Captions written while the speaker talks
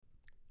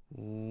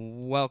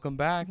Welcome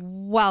back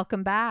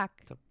Welcome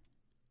back. to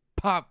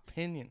Pop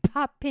Pinion.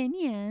 Pop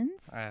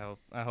Pinions. I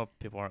hope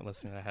people aren't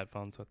listening to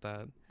headphones with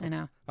that. I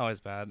know.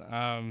 Always bad.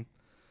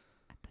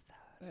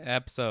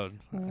 Episode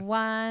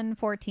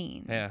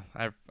 114. Yeah,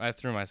 I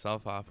threw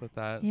myself off with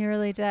that. You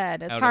really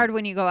did. It's hard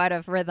when you go out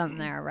of rhythm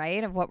there,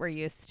 right? Of what we're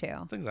used to.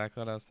 That's exactly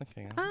what I was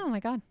thinking. Oh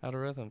my God. Out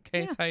of rhythm.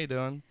 Case, Yeah. how you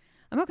doing?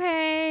 I'm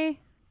okay.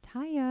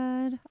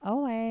 Tired.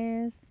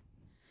 Always.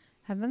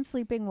 Have been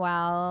sleeping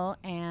well,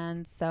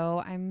 and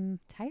so I'm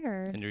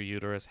tired. And your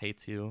uterus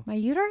hates you. My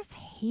uterus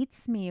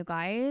hates me, you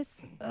guys.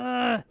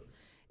 Ugh.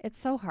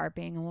 It's so hard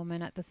being a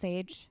woman at this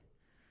age.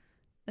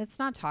 It's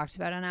not talked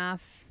about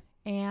enough.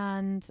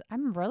 And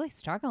I'm really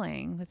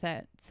struggling with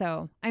it.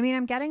 So, I mean,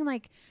 I'm getting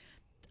like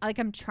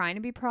I'm trying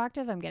to be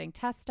proactive. I'm getting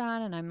tests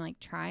done and I'm like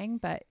trying,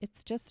 but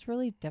it's just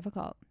really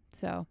difficult.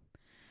 So,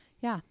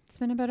 yeah, it's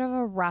been a bit of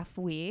a rough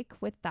week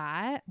with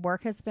that.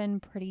 Work has been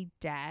pretty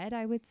dead,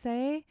 I would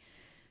say.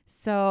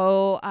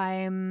 So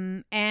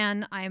I'm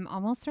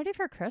almost ready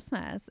for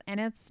Christmas, and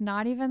it's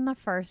not even the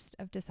 1st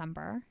of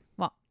December.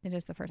 Well, it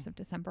is the 1st of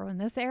December when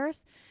this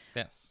airs.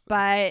 Yes.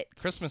 But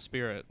Christmas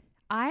spirit.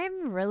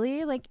 I'm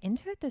really like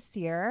into it this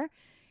year,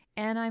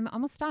 and I'm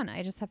almost done.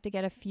 I just have to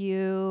get a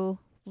few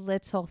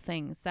little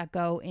things that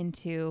go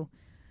into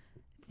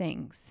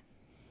things.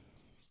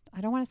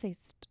 I don't want to say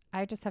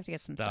I just have to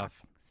get some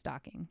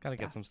stocking. Gotta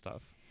get some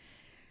stuff.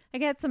 I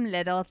get some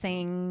little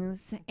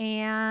things,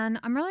 and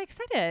I'm really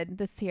excited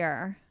this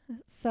year.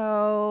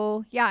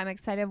 So yeah, I'm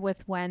excited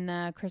with when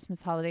the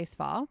Christmas holidays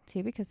fall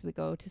too, because we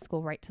go to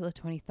school right till the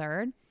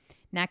 23rd.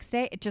 Next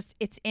day, it's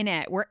in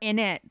it. We're in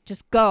it.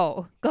 Just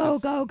go.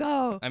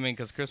 I mean,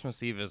 because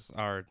Christmas Eve is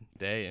our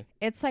day.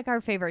 It's like our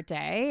favorite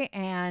day,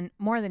 and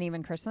more than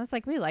even Christmas.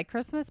 Like, we like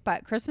Christmas,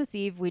 but Christmas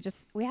Eve, we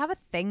have a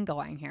thing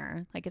going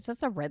here. Like, it's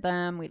just a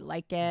rhythm. We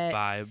like it.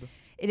 Vibe.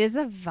 It is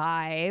a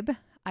vibe.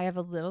 I have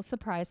a little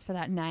surprise for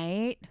that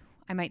night.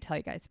 I might tell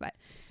you guys, but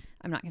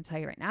I'm not going to tell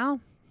you right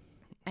now.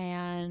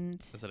 And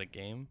is it a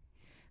game?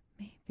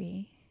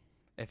 Maybe.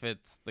 If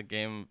it's the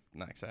game,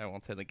 actually, I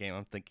won't say the game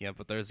I'm thinking of,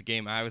 but there's a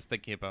game I was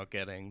thinking about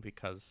getting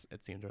because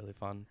it seemed really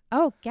fun.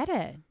 Oh, get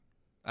it.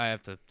 I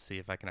have to see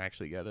if I can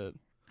actually get it.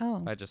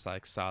 Oh. I just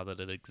saw that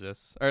it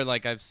exists, or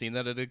I've seen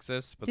that it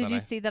exists. But did you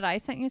see that I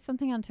sent you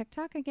something on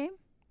TikTok? A game?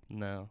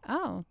 No.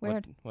 Oh,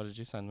 weird. What did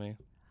you send me?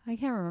 I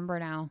can't remember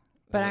now.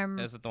 But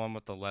is it the one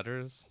with the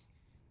letters?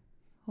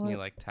 Can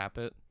you tap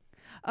it?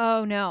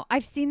 Oh no,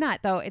 I've seen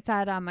that though. It's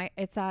at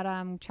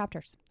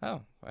Chapters.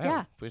 Oh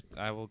yeah.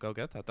 I will go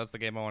get that. That's the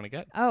game I want to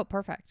get. Oh,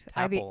 perfect.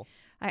 I'd Tapple.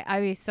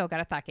 be so good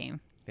at that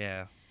game.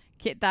 Yeah.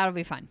 That'll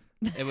be fun.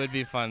 It would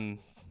be fun.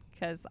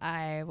 Because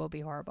I will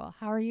be horrible.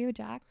 How are you,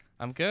 Jack?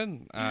 I'm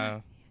good.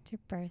 It's your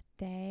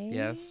birthday.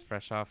 Yes,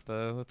 fresh off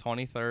the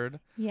 23rd.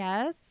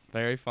 Yes.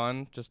 Very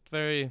fun. Just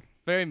very,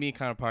 very me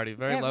kind of party.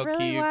 Very It low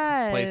really key.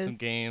 was. Play some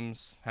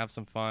games, have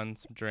some fun,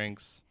 some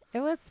drinks. It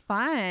was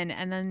fun.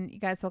 And then you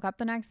guys woke up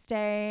the next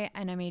day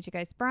and I made you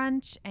guys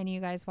brunch and you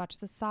guys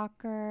watched the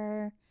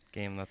soccer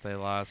game that they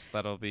lost.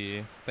 That'll be,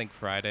 I think,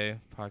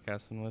 Friday,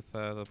 podcasting with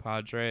the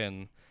Padre.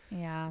 And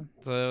yeah.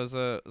 So it was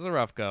a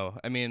rough go.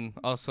 I mean,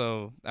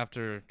 also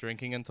after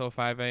drinking until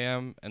 5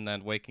 a.m. and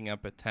then waking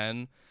up at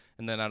 10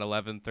 and then at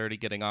 11:30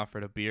 getting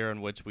offered a beer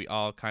in which we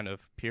all kind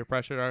of peer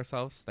pressured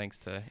ourselves thanks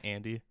to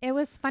Andy. It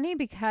was funny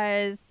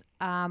because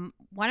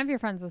one of your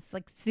friends was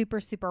like super,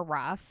 super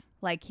rough.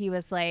 Like, he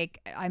was like,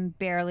 I'm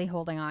barely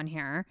holding on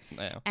here.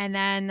 Yeah. And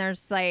then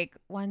there's like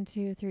 1,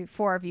 2, 3,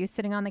 4 of you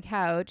sitting on the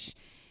couch.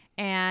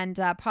 And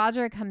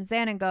Padre comes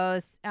in and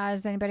goes,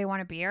 does anybody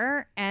want a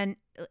beer? And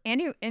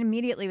Andy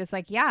immediately was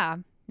like, yeah.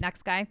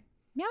 Next guy,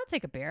 yeah, I'll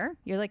take a beer.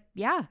 You're like,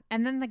 yeah.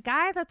 And then the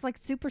guy that's like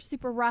super,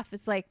 super rough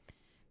is like,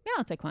 yeah,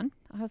 I'll take one.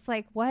 I was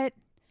like, what?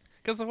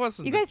 Because it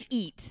wasn't. You guys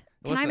eat.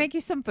 Can I make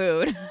you some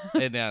food?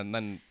 And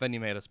then you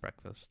made us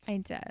breakfast. I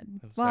did.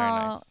 It was very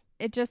nice.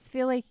 It just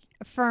feel like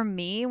for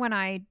me when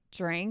I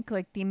drink,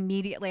 like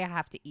immediately I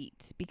have to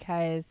eat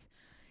because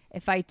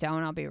if I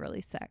don't, I'll be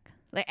really sick.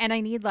 And I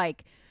need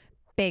like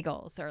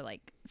bagels or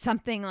like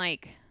something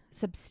like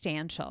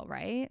substantial,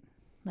 right?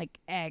 Like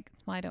egg.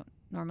 Well, I don't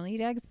normally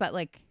eat eggs, but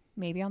like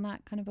maybe on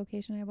that kind of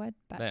occasion I would.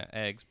 But yeah,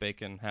 eggs,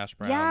 bacon, hash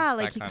brown. Yeah,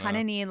 like you kind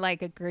of need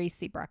like a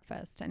greasy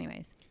breakfast.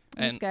 Anyways.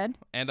 It was good.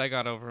 And I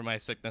got over my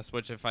sickness,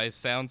 which if I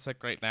sound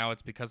sick right now,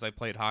 it's because I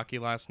played hockey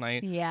last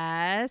night.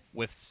 Yes.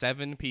 With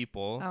 7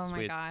 people. Oh so my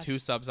we had gosh. 2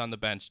 subs on the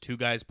bench. 2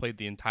 guys played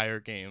the entire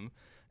game.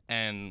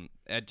 And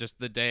just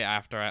the day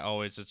after,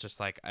 it's just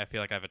like, I feel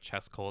like I have a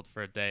chest cold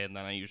for a day. And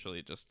then I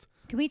usually just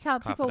Can we tell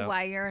cough people it out.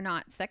 why you're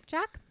not sick,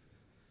 Jack?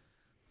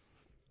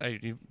 Are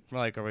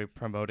we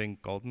promoting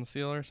Golden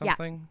Seal or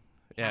something?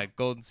 Yeah,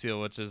 Golden Seal,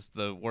 which is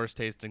the worst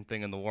tasting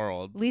thing in the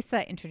world.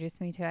 Lisa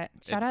introduced me to it.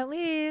 Shout out,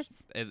 Lisa.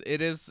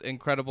 It is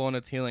incredible in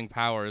its healing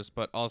powers,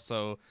 but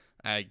also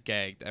I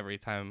gagged every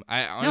time.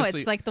 No,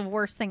 it's like the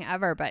worst thing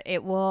ever, but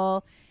it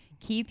will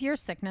keep your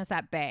sickness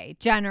at bay.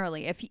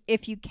 Generally,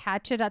 if you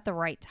catch it at the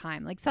right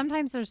time. Like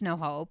sometimes there's no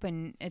hope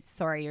and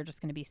you're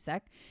just going to be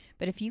sick.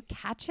 But if you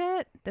catch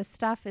it, this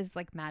stuff is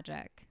like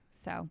magic.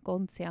 So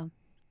Golden Seal.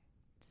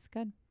 It's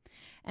good.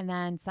 And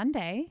then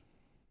Sunday,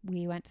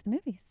 we went to the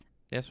movies.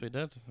 Yes, we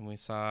did. And we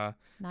saw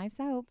Knives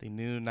Out. the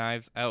new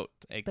Knives Out,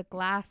 a The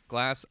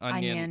Glass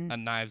Onion, a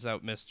Knives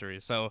Out mystery.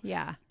 So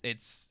Yeah.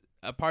 it's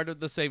a part of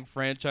the same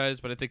franchise,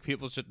 but I think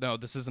people should know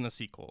this isn't a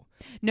sequel.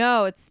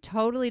 No, it's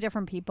totally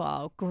different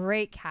people.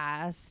 Great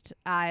cast.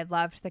 I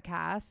loved the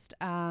cast.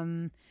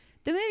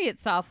 The movie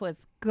itself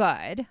was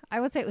good. I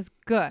would say it was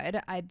good.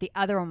 The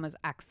other one was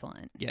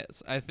excellent.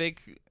 Yes, I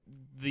think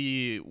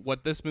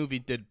what this movie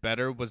did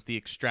better was the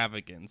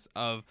extravagance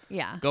of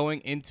Yeah.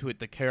 going into it.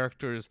 The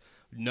characters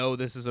know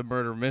this is a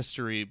murder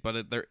mystery,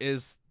 but there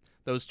is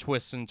those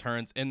twists and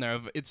turns in there.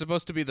 It's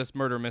supposed to be this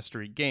murder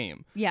mystery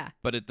game, Yeah.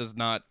 but it does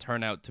not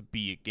turn out to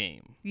be a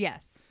game.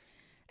 Yes.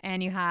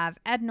 And you have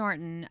Ed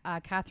Norton,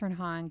 Catherine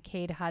Hahn,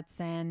 Kate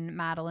Hudson,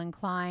 Madeline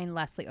Klein,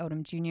 Leslie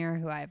Odom Jr.,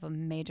 who I have a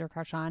major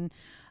crush on.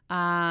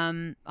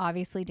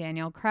 Obviously,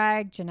 Daniel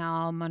Craig,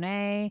 Janelle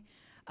Monáe,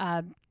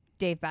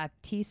 Dave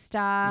Bautista.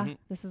 Mhm.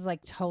 This is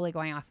like totally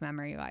going off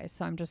memory, you guys.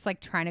 So I'm just like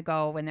trying to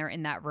go when they're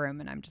in that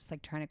room, and I'm just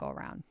like trying to go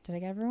around. Did I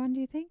get everyone,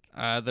 do you think?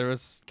 There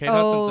was Kate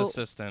Hudson's Oh,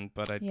 assistant,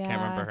 but I yeah.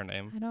 can't remember her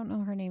name. I don't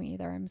know her name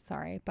either. I'm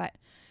sorry. But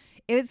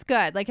it was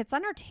good. Like, it's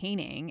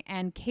entertaining,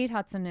 and Kate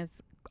Hudson is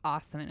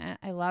awesome in it.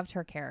 I loved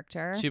her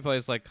character. She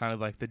plays like kind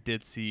of like the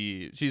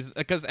ditzy. She's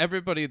because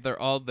everybody, they're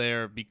all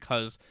there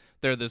because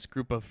they're this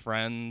group of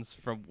friends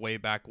from way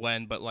back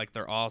when, but like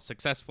they're all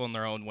successful in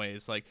their own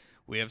ways. Like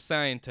we have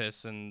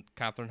scientists, and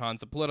Catherine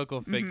Hahn's a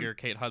political figure.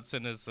 Kate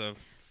Hudson is a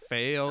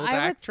failed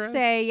actress. Would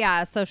say,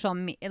 yeah, social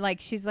media.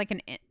 Like, she's like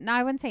no,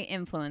 I wouldn't say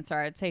influencer.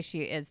 I'd say she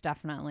is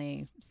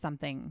definitely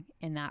something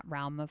in that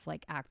realm of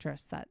like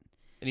actress that.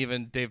 And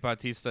even Dave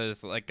Bautista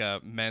is like a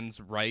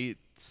men's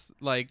rights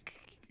like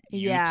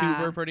Yeah.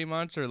 YouTuber pretty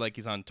much, or like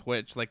he's on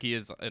Twitch. Like he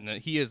is an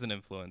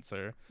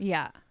influencer.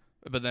 Yeah.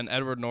 But then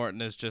Edward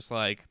Norton is just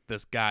like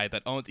this guy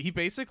that owns. He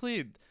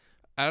basically,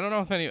 I don't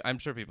know if I'm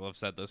sure people have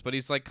said this, but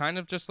he's like kind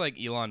of just like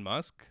Elon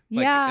Musk.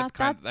 Like, Yeah, it's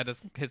kind that's that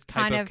is his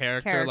kind type of of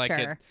character. Like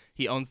character.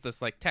 he owns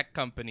this like tech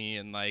company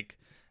and like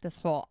This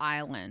whole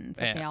island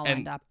that they all and,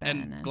 end up in.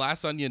 and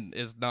glass onion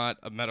is not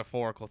a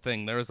metaphorical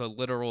thing. There is a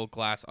literal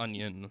glass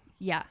onion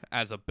yeah.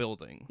 as a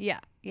building.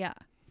 Yeah. Yeah.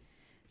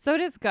 So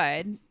it is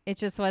good. It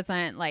just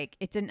wasn't like,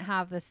 it didn't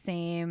have the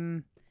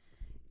same.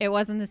 It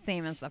wasn't the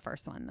same as the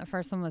first one. The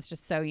first one was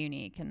just so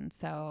unique, and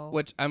so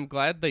Which I'm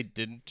glad they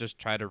didn't just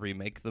try to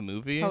remake the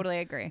movie. totally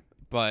agree.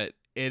 But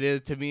it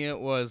is, to me, it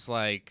was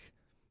like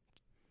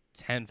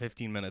 10,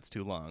 15 minutes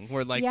too long.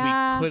 Where like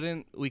Yeah.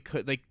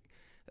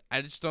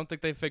 I just don't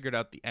think they figured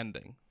out the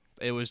ending.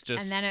 It was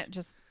just, And then it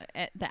just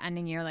at the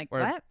ending, you're like,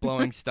 we're what?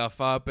 blowing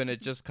stuff up, and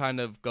it just kind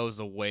of goes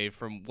away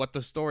from what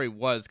the story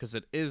was, because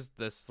it is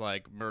this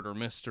like murder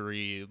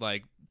mystery.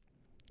 Like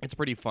it's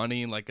pretty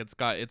funny. Like it's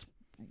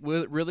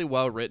really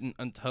well written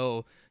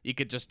until you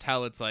could just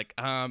tell it's like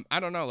I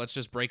don't know, let's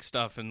just break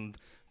stuff and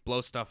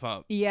blow stuff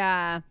up.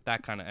 Yeah.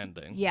 That kind of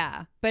ending.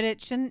 Yeah. But it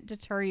shouldn't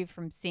deter you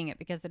from seeing it,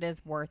 because it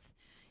is worth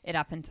it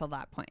up until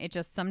that point. It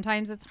just,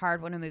 sometimes it's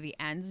hard when a movie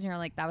ends and you're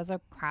like, that was a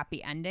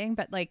crappy ending,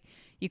 but like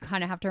you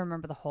kind of have to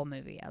remember the whole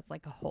movie as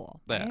like a whole.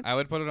 Yeah, Right. I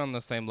would put it on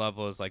the same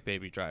level as like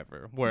Baby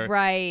Driver, where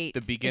Right.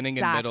 the beginning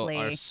exactly. and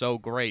middle are so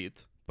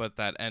great, but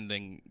that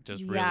ending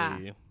just Yeah.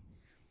 really.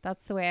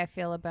 That's the way I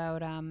feel about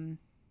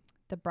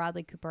the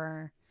Bradley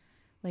Cooper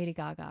Lady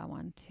Gaga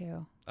one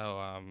too.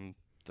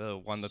 The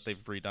one that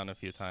they've redone a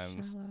few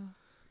times.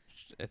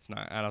 Shallow. It's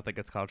not. I don't think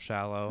it's called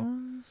Shallow.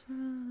 Oh,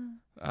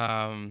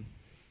 shallow.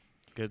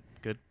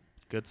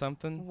 Good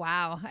something.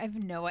 Wow, I have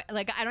no,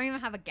 like, I don't even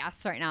have a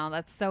guess right now.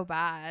 That's so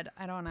bad.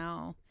 I don't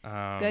know.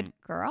 Good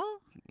girl?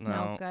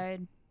 No.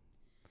 Good.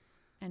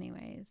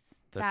 Anyways,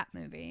 The- that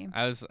movie.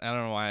 I don't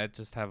know why I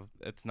just have.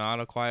 It's not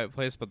A Quiet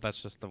Place, but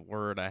that's just the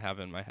word I have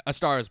in my. A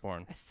Star Is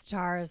Born. A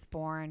Star Is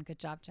Born. Good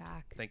job,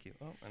 Jack. Thank you.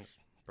 Oh, I just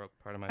broke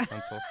part of my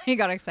pencil. You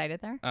got excited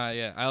there.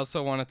 Yeah. I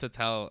also wanted to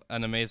tell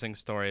an amazing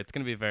story. It's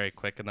gonna be very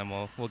quick, and then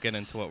we'll get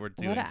into what we're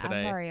doing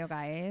today. Whatever, you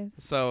guys.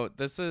 So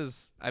this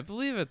is, I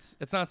believe it's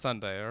not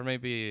Sunday, or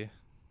maybe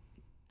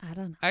I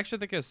don't I actually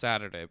think it's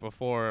Saturday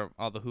before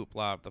all the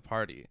hoopla of the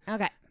party, know.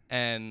 Okay.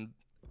 and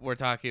we're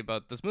talking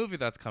about this movie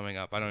that's coming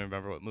up. I don't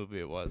remember what movie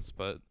it was,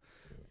 but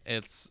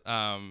it's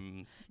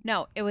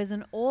No, it was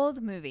an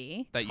old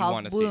movie That you called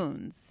wanna see.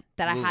 Wounds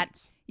that I had.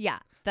 Wounds. Yeah,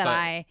 that So-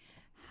 I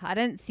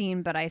hadn't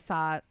seen, but I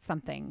saw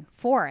something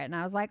for it, and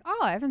I was like, "Oh,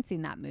 I haven't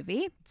seen that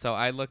movie." So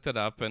I looked it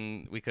up,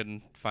 and we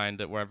couldn't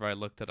find it wherever I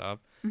looked it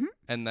up. Mhm.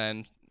 And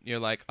then you're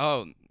like,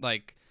 oh,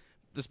 like,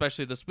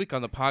 especially this week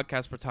on the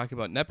podcast, we're talking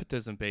about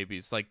nepotism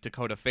babies. Like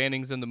Dakota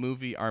Fanning's in the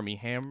movie Armie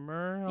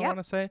Hammer, I Yep. want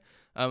to say.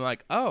 I'm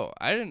like, oh,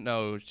 I didn't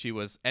know she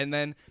was. And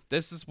then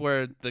this is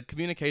where the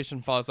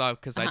communication falls off,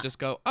 because I just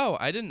go, oh,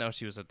 I didn't know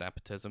she was a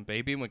nepotism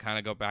baby. And we kind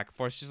of go back and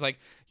forth. She's like,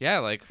 yeah,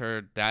 like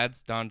her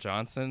dad's Don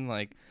Johnson.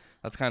 Like,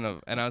 that's kind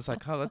of, and I was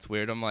like, oh, that's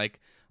weird. I'm like,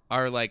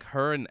 are like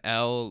her and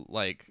Elle,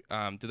 like,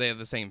 do they have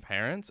the same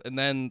parents? And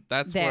then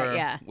that's where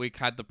yeah. we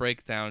had the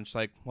breakdown. She's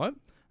like, what?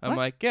 I'm What?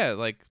 like, yeah,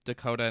 like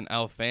Dakota and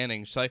Elle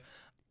Fanning. She's like,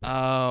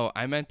 oh,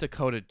 I meant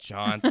Dakota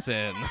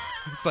Johnson.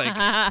 It's like,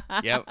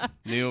 yep,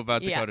 knew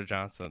about Yeah. Dakota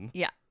Johnson.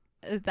 Yeah.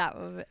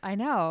 I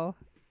know.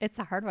 It's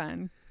a hard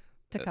one.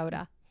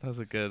 Dakota. That was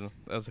a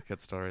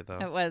good story though.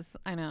 It was.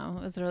 I know.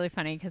 It was really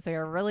funny because they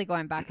were really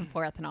going back and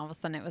forth, and all of a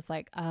sudden it was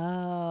like,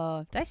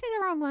 oh, did I say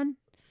the wrong one?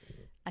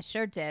 I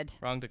sure did.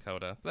 Wrong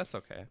Dakota. That's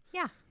okay.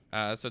 Yeah.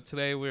 So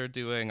today we're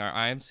doing our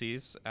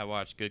IMCs. I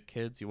watched Good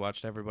Kids. You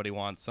watched Everybody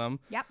Wants Some.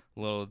 Yep. A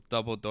little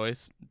double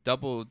dose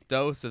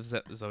of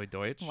Zoe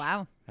Deutsch.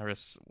 Wow. I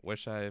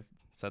wish I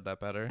said that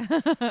better.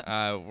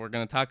 We're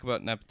going to talk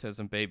about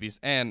nepotism babies.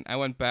 And I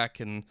went back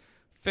and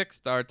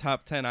fixed our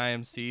top 10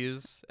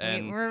 IMCs.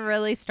 And we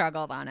really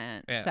struggled on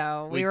it. Yeah,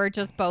 So we were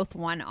just both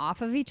one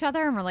off of each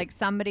other. And we're like,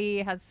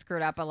 somebody has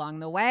screwed up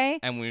along the way.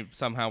 And we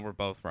somehow were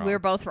both wrong. We were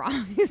both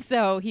wrong.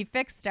 So he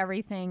fixed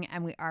everything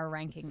and we are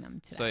ranking them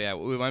today. So yeah,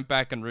 we went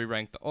back and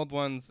re-ranked the old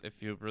ones. If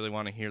you really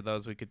want to hear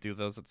those, we could do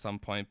those at some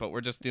point. But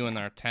we're just doing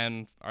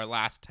our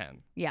last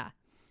 10. Yeah.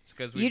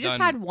 Because you just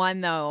had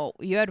one though.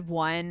 You had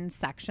one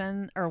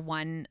section or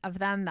one of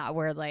them that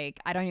were like,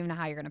 I don't even know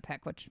how you're gonna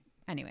pick which.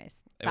 Anyways,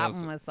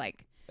 one was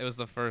like. It was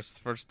the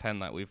first 10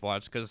 that we've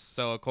watched.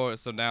 So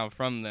now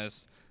from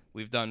this,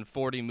 we've done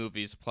 40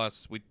 movies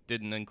plus we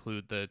didn't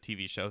include the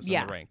TV shows in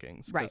the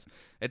rankings. Right.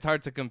 It's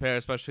hard to compare,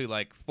 especially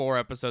like 4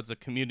 episodes of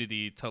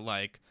Community to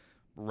like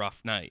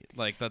Rough Night.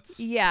 Like that's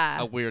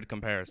a weird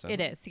comparison. It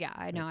is. Yeah,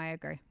 I know. I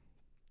agree.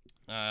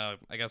 I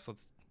guess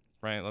let's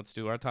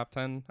do our top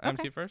 10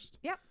 IMC first.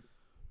 Yep.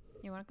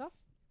 You want to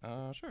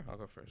go? Sure. I'll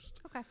go first.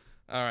 Okay.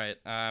 All right.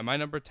 My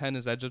number 10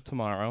 is Edge of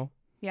Tomorrow.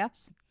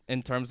 Yes.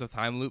 In terms of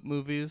time loop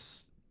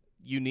movies,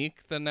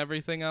 unique than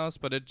everything else,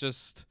 but it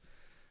just,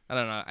 I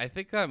don't know. I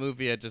think that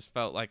movie, I just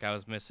felt like I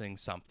was missing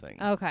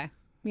something. Okay.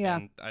 Yeah.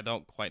 And I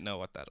don't quite know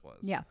what that was.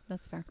 Yeah,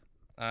 that's fair.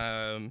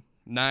 9,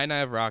 I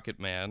have Rocket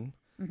Man.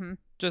 Mm-hmm.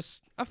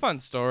 Just a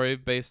fun story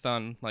based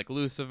on like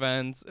loose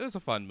events. It was a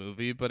fun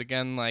movie, but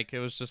again, like it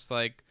was just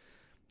like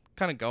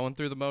kind of going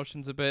through the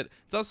motions a bit.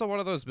 It's also one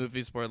of those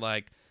movies where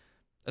like,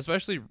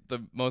 especially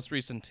the most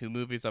recent 2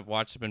 movies I've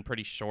watched have been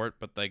pretty short,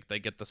 but like they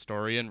get the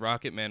story. And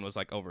Rocket Man was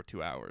like over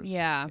 2 hours.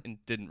 Yeah.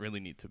 And didn't really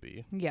need to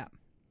be. Yeah.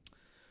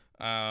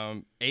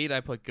 8,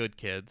 I put Good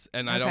Kids,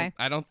 and Okay.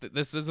 I don't.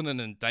 This isn't an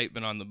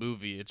indictment on the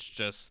movie. It's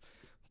just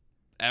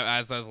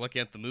as I was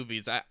looking at the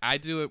movies, I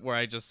do it where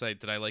I just say,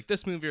 did I like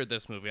this movie or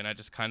this movie, and I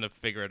just kind of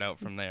figure it out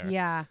from there.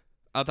 Yeah.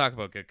 I'll talk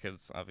about Good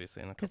Kids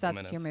obviously in a couple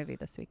minutes. Because that's your movie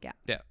this week. Yeah.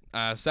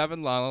 Yeah.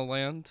 7, La La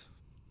Land.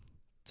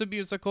 It's a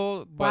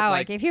musical. But wow, like,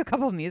 I gave you a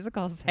couple of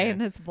musicals in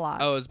this block.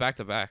 Oh, it was back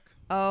to back.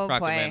 Oh, Rocket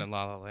boy. Man and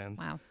La La Land.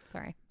 Wow.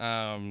 Sorry.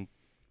 I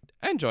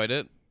enjoyed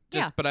it.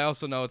 But I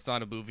also know it's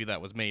not a movie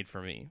that was made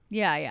for me.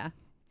 Yeah.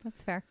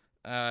 That's fair.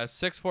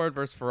 6, Ford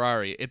vs.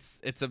 Ferrari.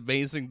 It's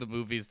amazing the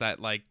movies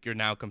that like you're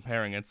now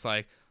comparing. It's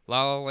like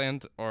La La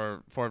Land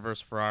or Ford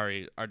vs.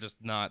 Ferrari are just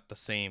not the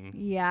same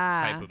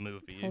type of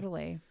movie.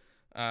 Totally.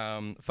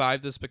 5,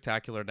 The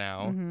Spectacular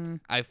Now. Mm-hmm.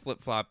 I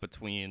flip-flop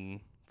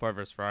between Ford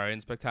vs. Ferrari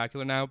and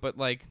Spectacular Now, but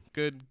like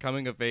good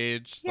coming of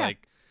age,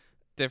 like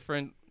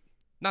different,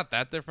 not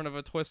that different of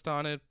a twist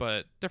on it,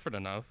 but different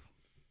enough.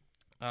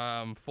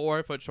 4,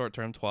 I put Short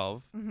Term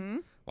 12. Mm-hmm.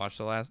 Watched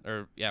the last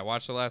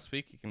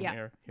week. You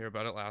can hear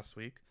about it last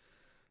week.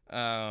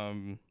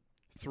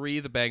 3,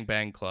 The Bang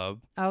Bang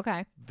Club.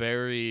 Okay.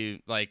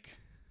 Very like,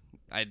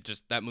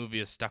 that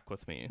movie is stuck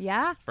with me.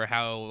 Yeah. For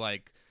how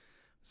like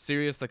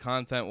serious the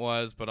content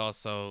was, but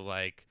also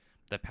like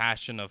the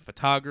passion of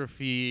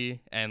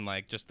photography and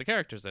like just the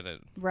characters in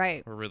it.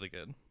 Right. Were really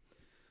good.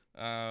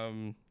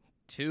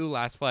 2,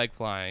 Last Flag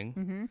Flying.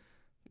 Mm-hmm.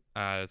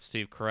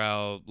 Steve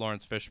Carell,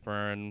 Lawrence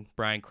Fishburne,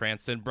 Bryan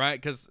Cranston.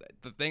 Because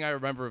the thing I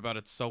remember about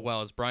it so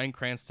well is Bryan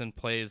Cranston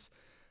plays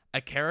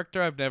a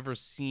character I've never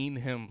seen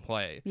him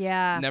play.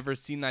 Yeah. Never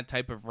seen that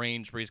type of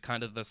range where he's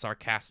kind of the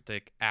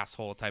sarcastic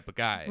asshole type of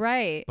guy.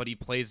 Right. But he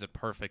plays it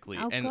perfectly.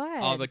 Oh, and good.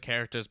 all the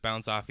characters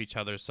bounce off each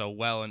other so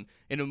well. And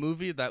in a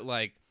movie that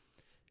like,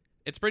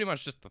 it's pretty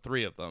much just the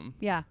 3 of them.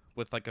 Yeah.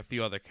 With like a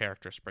few other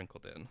characters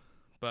sprinkled in.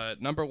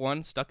 But number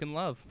 1, Stuck in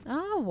Love.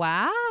 Oh,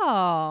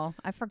 wow.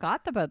 I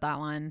forgot about that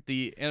one.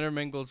 The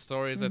intermingled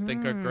stories I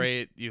think are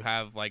great. You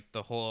have like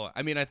the whole,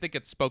 I mean, I think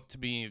it spoke to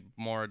me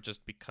more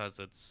just because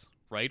it's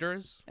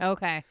writers.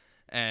 Okay.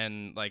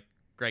 And like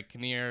Greg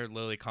Kinnear,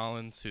 Lily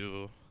Collins,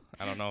 who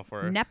I don't know if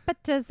we're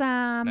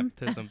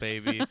Nepotism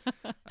baby.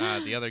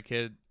 The other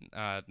kid,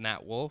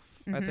 Nat Wolff,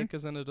 I think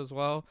is in it as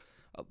well.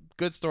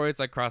 Good stories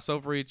that cross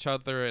over each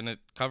other, and it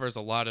covers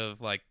a lot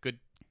of like good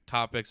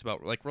topics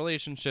about like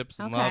relationships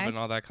and love and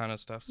all that kind of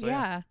stuff. So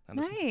yeah.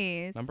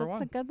 Nice. Number 1.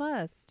 That's a good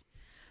list.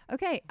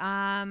 Okay.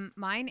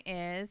 Mine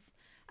is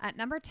at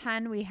number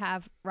 10 we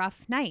have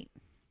Rough Night.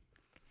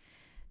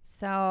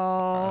 So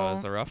it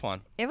was a rough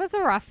one. It was a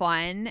rough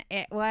one.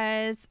 It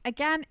was,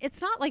 again, it's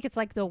not like it's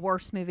like the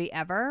worst movie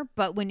ever,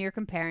 but when you're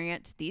comparing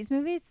it to these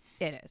movies,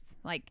 it is.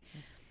 Like,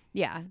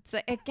 yeah. So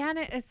again,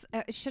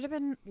 it should have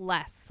been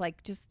less,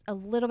 like just a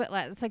little bit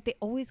less. It's like they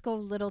always go a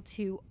little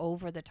too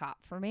over the top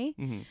for me.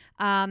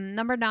 Mm-hmm.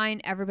 Number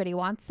 9, Everybody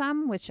Wants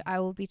Some, which I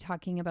will be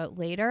talking about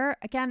later.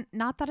 Again,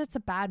 not that it's a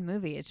bad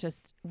movie. It's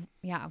just,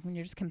 yeah, when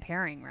you're just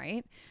comparing,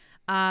 right?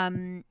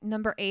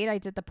 Number 8, I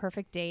did The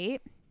Perfect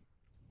Date.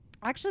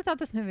 I actually thought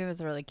this movie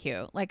was really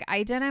cute. Like,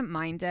 I didn't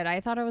mind it.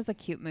 I thought it was a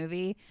cute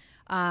movie.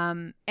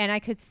 And I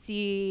could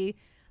see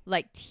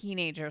like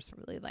teenagers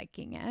really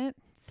liking it.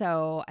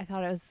 So I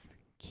thought it was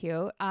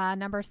cute.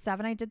 Number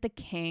 7, I did The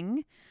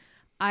King.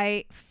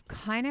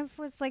 Kind of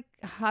was like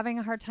having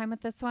a hard time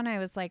with this one. I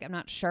was like, I'm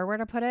not sure where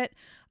to put it.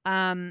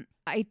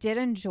 I did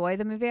enjoy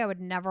the movie. I would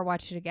never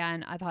watch it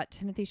again. I thought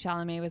Timothée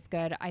Chalamet was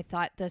good. I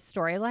thought the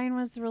storyline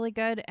was really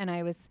good, and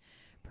I was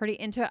pretty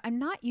into it. I'm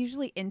not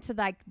usually into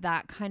like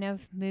that kind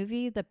of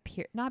movie.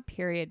 Not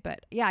period,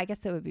 but yeah, I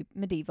guess it would be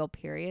medieval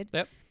period.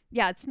 Yep.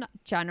 Yeah, it's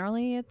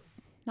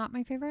not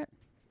my favorite,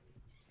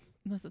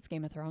 unless it's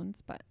Game of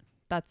Thrones, but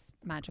that's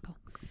magical.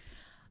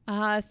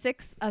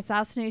 6,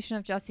 Assassination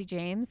of Jesse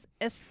James.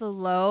 A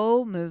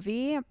slow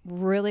movie,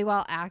 really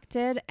well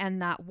acted,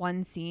 and that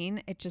one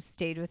scene, it just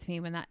stayed with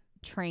me when that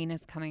train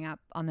is coming up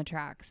on the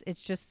tracks.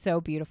 It's just so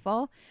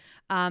beautiful.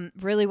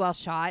 Really well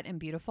shot and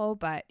beautiful,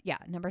 but yeah,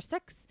 number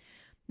 6.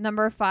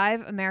 Number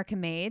 5, American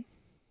Made.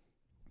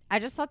 I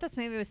just thought this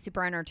movie was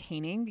super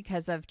entertaining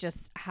because of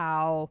just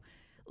how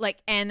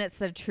and it's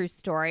the true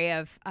story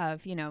of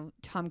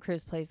Tom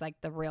Cruise plays like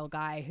the real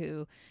guy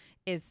who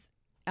is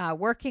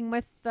working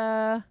with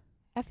the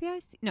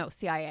FBI,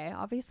 CIA,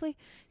 obviously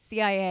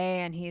CIA,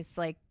 and he's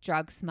like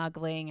drug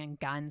smuggling and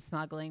gun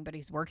smuggling, but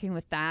he's working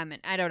with them,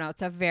 and I don't know,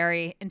 it's a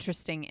very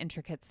interesting,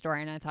 intricate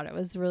story, and I thought it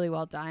was really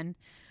well done.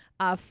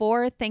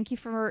 4, Thank You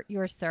for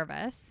Your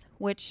Service,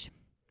 which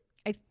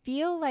I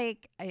feel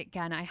like,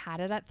 again, I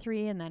had it at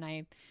 3, and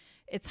then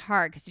it's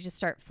hard because you just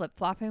start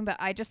flip-flopping, but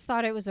I just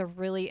thought it was a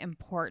really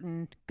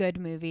important, good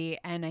movie,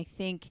 and I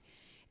think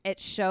it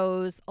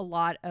shows a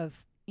lot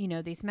of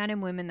these men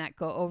and women that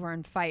go over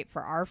and fight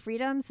for our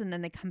freedoms, and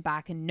then they come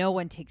back and no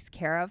one takes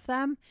care of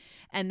them.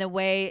 And the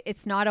way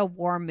it's not a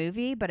war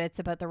movie, but it's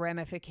about the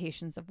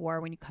ramifications of war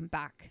when you come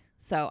back.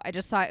 So I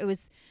just thought it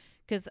was,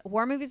 because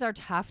war movies are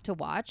tough to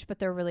watch, but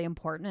they're really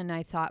important. And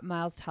I thought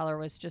Miles Teller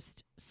was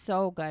just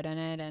so good in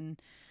it. And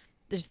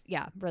there's,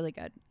 really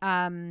good.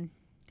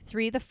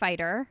 3, The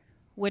Fighter,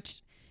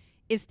 which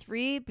is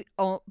 3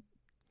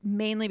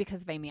 mainly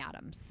because of Amy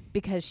Adams,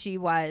 because she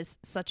was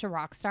such a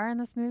rock star in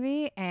this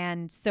movie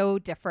and so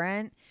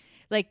different.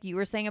 Like you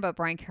were saying about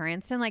Bryan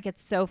Cranston, like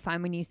it's so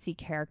fun when you see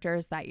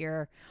characters that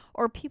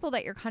or people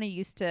that you're kind of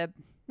used to,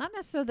 not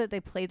necessarily that they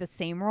play the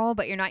same role,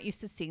 but you're not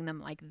used to seeing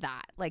them like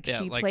that. Like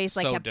she plays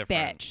like a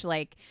different bitch,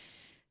 like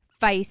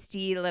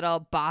feisty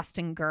little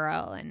Boston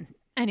girl. And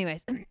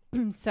anyways,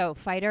 so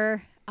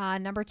Fighter.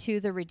 Number 2,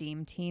 The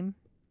Redeem Team.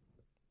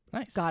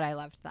 Nice. God, I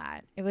loved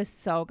that. It was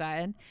so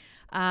good.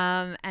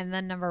 And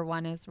then number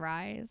 1 is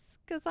Rise,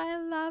 because I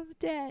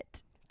loved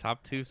it.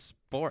 Top 2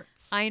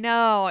 sports. I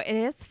know. It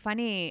is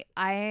funny.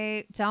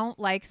 I don't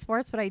like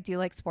sports, but I do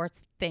like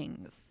sports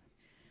things.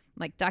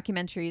 Like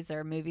documentaries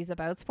or movies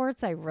about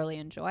sports, I really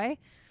enjoy.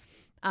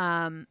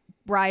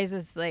 Rise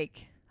is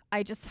like,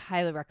 I just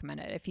highly recommend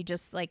it. If you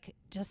just like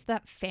just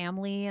that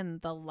family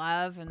and the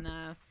love and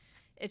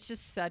it's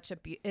just such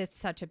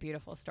a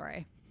beautiful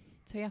story.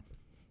 So yeah,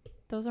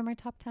 those are my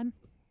top 10.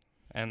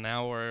 And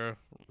now we're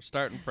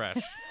starting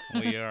fresh.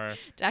 We are.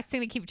 Jack's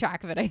gonna keep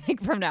track of it, I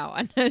think, from now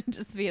on, and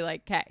just be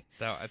like, "Okay."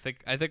 No, I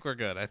think we're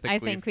good. I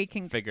think we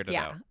can figured it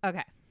out.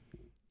 Okay.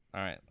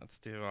 All right, let's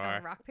do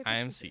our rock, paper,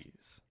 IMCs.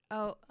 Scissors.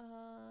 Oh,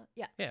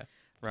 yeah. Yeah.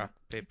 Rock,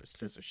 paper,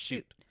 scissors,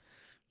 shoot.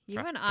 You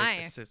rock, and paper,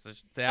 I.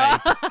 Scissors. Yeah,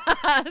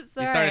 Sorry.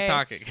 you started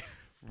talking.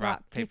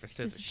 Rock, paper,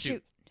 scissors,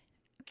 shoot.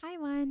 I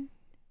won.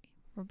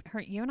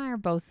 You and I are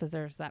both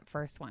scissors that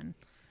first one.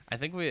 I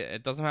think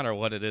it doesn't matter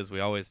what it is. We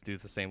always do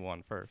the same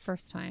one first.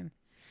 First time.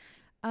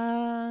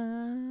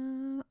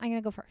 I'm going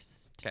to go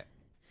first.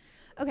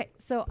 Okay.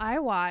 So I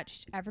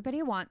watched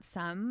Everybody Wants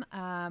Some.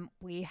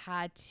 We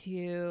had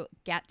to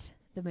get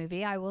the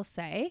movie, I will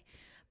say.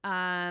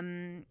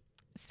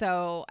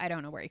 So I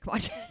don't know where you can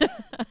watch it.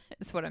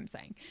 Is what I'm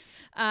saying.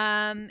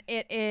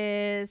 It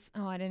is,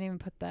 I didn't even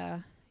put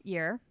the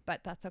year,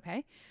 but that's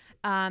okay.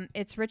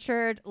 It's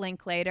Richard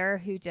Linklater,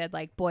 who did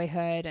like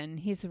Boyhood, and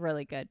he's a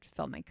really good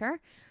filmmaker.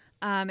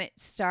 It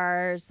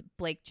stars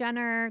Blake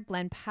Jenner,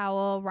 Glenn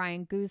Powell,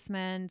 Ryan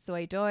Guzman,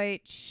 Zoe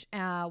Deutsch,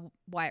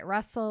 Wyatt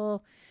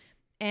Russell.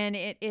 And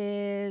it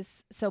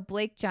is, so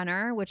Blake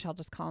Jenner, which I'll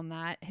just call him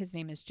that. His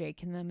name is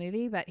Jake in the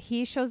movie, but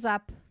he shows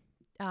up.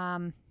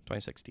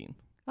 2016.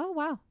 Oh,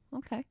 wow.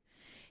 Okay.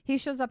 He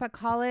shows up at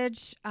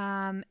college,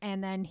 and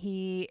then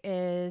he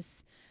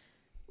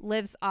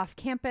lives off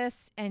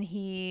campus, and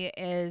he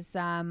is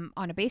on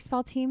a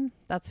baseball team.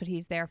 That's what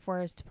he's there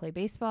for, is to play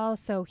baseball.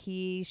 So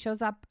he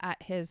shows up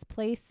at his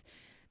place,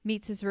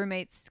 meets his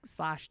roommates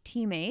 /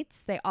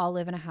 teammates. They all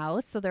live in a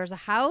house. So there's a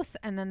house,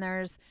 and then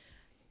there's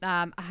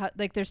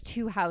there's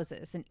 2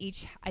 houses, and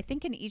I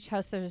think in each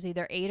house there's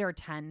either 8 or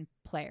 10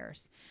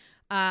 players.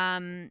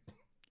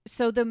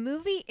 So the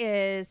movie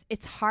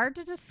it's hard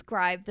to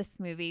describe this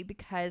movie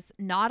because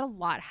not a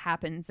lot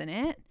happens in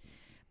it,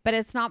 but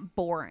it's not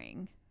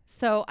boring.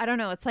 So I don't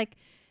know. It's like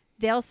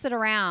they'll sit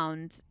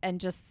around and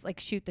just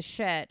like shoot the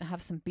shit and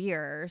have some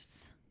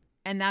beers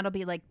and that'll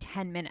be like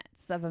 10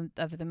 minutes of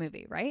the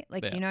movie, right?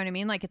 Like, Yeah. you know what I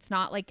mean? Like, it's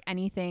not like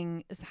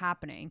anything is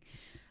happening.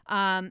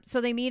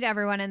 So they meet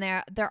everyone in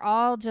there. They're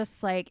all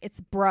just like,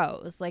 it's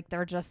bros. Like,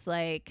 they're just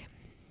like,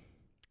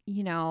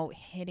 you know,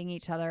 hitting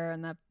each other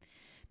in the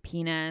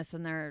penis,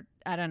 and they're,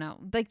 I don't know,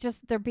 like,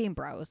 just, they're being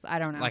bros. I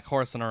don't know. Like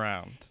horsing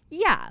around.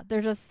 Yeah.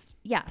 They're just,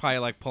 yeah. Probably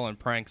like pulling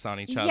pranks on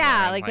each other.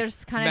 Yeah, and, like they're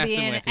just kind of messing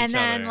being, with and each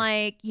then other.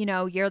 like, you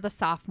know, you're the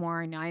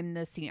sophomore and I'm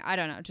the senior. I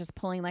don't know, just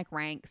pulling like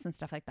ranks and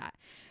stuff like that.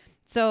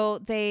 So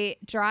they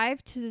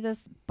drive to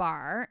this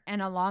bar,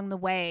 and along the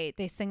way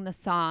they sing the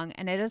song,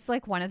 and it is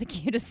like one of the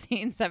cutest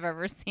scenes I've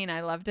ever seen.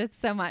 I loved it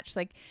so much.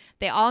 Like,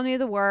 they all knew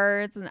the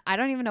words, and I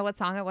don't even know what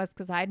song it was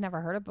because I'd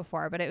never heard it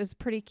before, but it was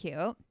pretty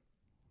cute.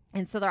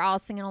 And so they're all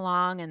singing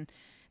along and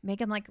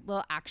making like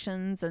little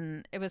actions,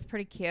 and it was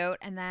pretty cute.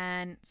 And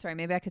then, sorry,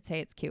 maybe I could say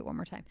it's cute one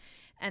more time.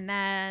 And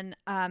then,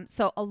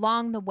 so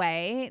along the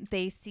way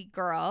they see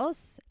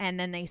girls, and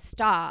then they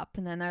stop,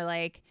 and then they're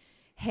like,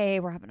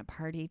 hey, we're having a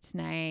party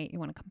tonight. You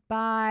want to come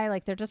by?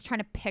 Like, they're just trying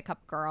to pick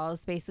up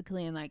girls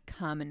basically and like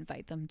come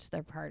invite them to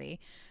their party.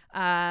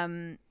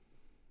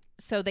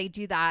 So they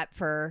do that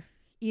for,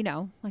 you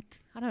know, like,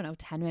 I don't know,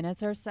 10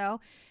 minutes or so.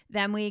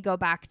 Then we go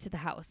back to the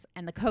house,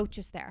 and the coach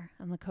is there,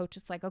 and the coach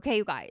is like, okay,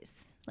 you guys,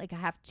 like, I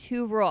have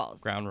 2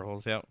 rules. Ground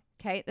rules. Yep.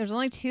 Okay. There's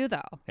only 2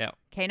 though. Yeah.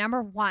 Okay.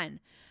 Number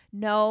 1,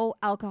 no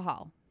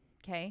alcohol.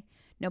 Okay.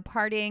 No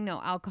partying, no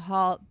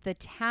alcohol. The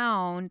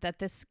town that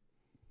this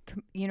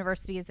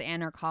university is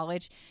in, or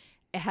college,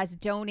 it has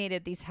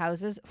donated these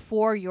houses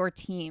for your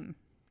team.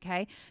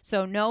 Okay.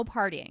 So no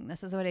partying.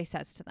 This is what he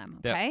says to them.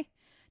 Okay. Yep.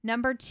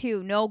 Number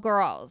 2, no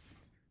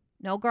girls.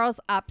 No girls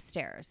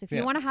upstairs. If you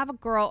Yeah. want to have a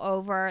girl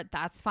over,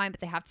 that's fine,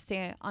 but they have to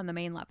stay on the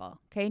main level.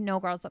 Okay. No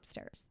girls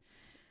upstairs.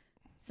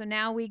 So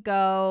now we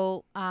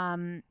go,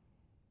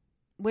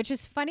 which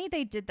is funny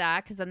they did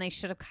that, because then they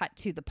should have cut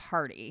to the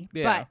party.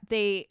 Yeah. But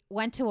they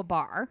went to a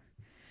bar,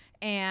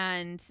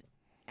 and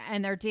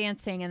they're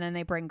dancing, and then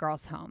they bring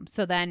girls home.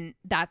 So then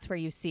that's where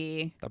you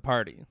see The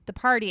party. the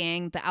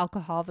partying, the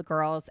alcohol, the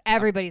girls,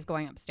 everybody's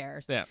going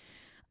upstairs. Yeah.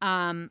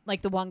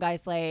 Like the one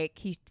guy's like,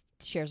 he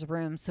shares a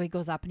room. So he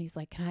goes up and he's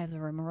like, can I have the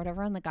room or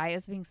whatever? And the guy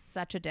is being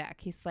such a dick.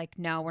 He's like,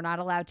 no, we're not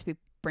allowed to be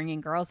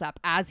bringing girls up,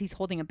 as he's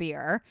holding a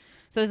beer.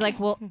 So he's like,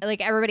 well, like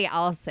everybody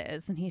else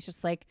is. And he's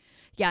just like,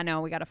 yeah,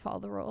 no, we got to follow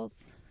the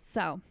rules.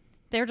 So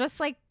they're just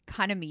like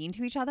kind of mean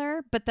to each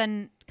other, but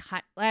then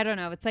I don't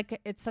know. It's like,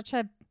 it's such a,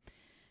 it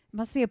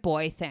must be a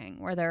boy thing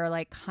where they're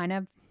like kind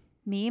of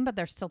mean, but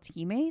they're still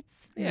teammates.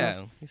 you know?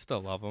 Yeah. You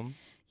still love them.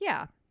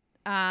 Yeah.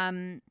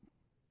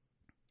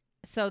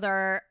 So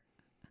they're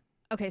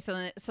okay. So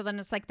then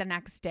it's like the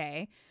next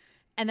day,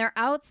 and they're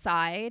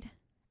outside,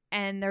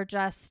 and they're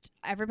just,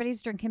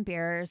 everybody's drinking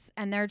beers,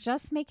 and they're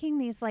just making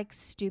these like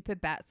stupid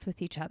bets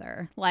with each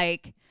other.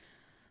 Like,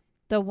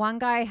 the one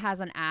guy has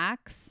an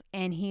axe,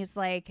 and he's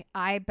like,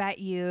 I bet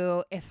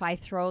you if I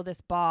throw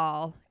this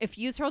ball, if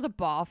you throw the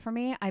ball for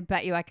me, I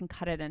bet you I can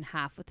cut it in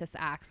half with this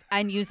axe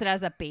and use it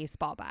as a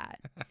baseball bat.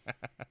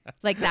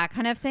 Like that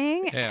kind of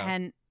thing. Yeah.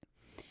 And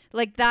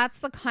like, that's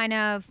the kind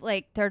of,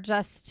 like, they're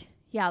just,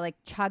 yeah, like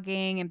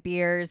chugging and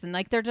beers, and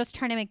like, they're just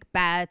trying to make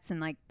bets and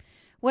like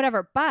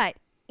whatever. But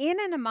in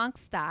and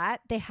amongst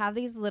that, they have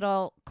these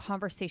little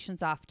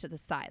conversations off to the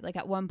side. Like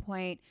at one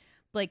point,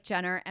 Blake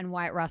Jenner and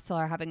Wyatt Russell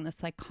are having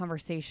this like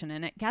conversation,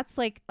 and it gets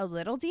like a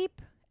little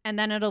deep, and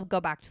then it'll go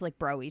back to like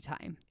bro-y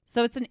time.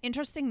 So it's an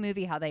interesting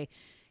movie how they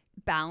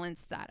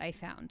balanced that, I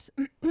found.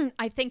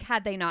 I think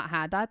had they not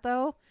had that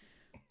though,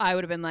 I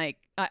would have been like,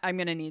 I'm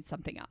going to need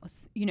something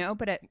else, you know,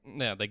 but it,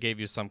 Yeah. They gave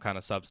you some kind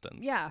of substance.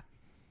 yeah.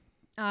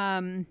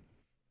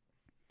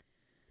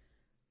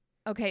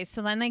 Okay.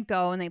 So then they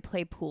go and they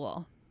play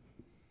pool.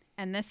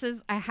 And this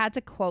is, I had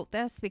to quote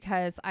this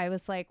because I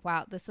was like,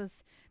 wow, this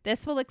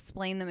will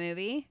explain the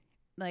movie,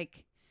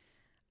 like,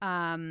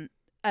 as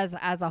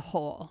a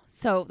whole.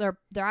 So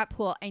they're at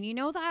pool, and you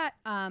know that,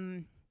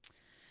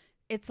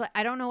 it's like,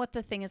 I don't know what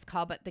the thing is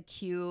called, but the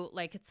cue,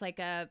 like, it's like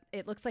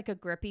it looks like a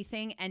grippy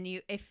thing. And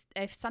you,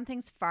 if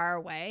something's far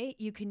away,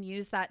 you can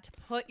use that to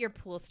put your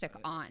pool stick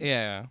on.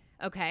 Yeah.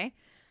 Okay.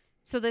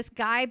 So this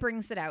guy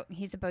brings it out, and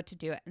he's about to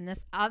do it. And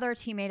this other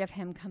teammate of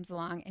him comes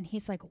along, and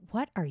he's like,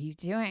 what are you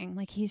doing?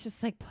 Like, he's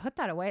just like, put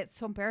that away. It's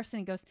so embarrassing.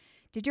 He goes,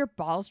 did your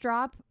balls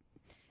drop?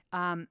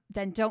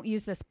 Then don't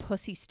use this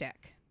pussy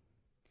stick.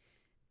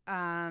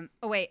 And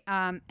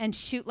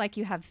shoot like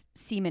you have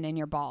semen in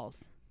your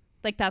balls.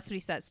 Like, that's what he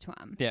says to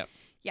him. Yeah.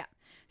 Yeah.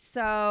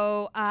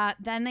 So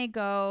then they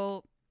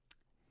go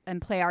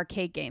and play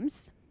arcade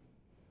games.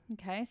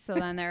 Okay. So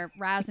then they're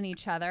razzing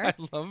each other. I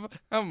love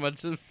how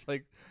much of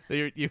like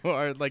you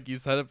are, like you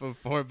said it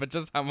before, but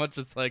just how much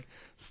it's like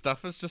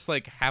stuff is just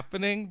like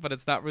happening, but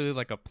it's not really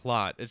like a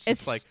plot. It's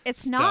just like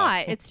it's stuff.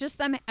 not. It's just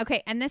them.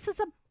 Okay, and this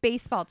is a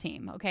baseball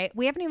team. Okay,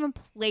 we haven't even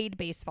played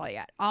baseball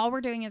yet. All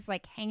we're doing is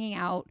like hanging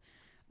out,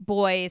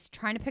 boys,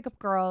 trying to pick up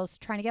girls,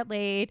 trying to get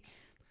laid,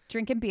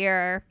 drinking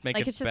beer, Making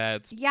like it's just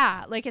beds.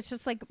 yeah, like it's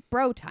just like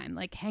bro time,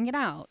 like hanging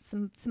out,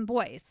 some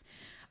boys.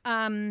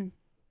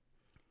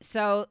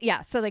 So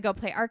yeah, so they go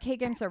play arcade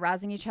games. They're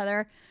razzing each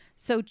other.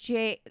 So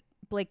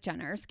Blake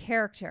Jenner's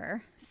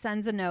character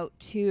sends a note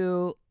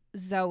to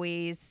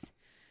Zoe's.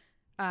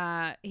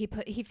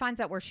 He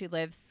finds out where she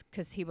lives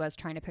because he was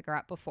trying to pick her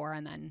up before,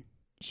 and then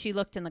she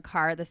looked in the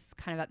car. This is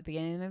kind of at the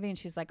beginning of the movie, and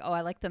she's like, "Oh,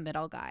 I like the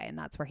middle guy," and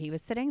that's where he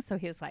was sitting. So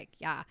he was like,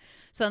 "Yeah."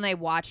 So then they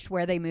watched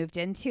where they moved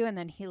into, and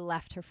then he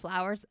left her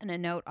flowers and a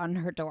note on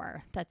her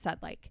door that said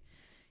like,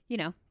 you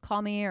know,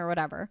 call me or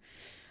whatever.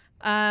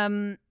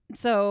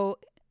 So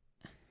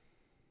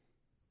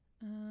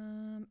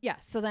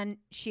then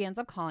she ends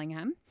up calling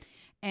him,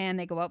 and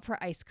they go out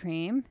for ice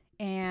cream.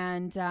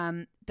 And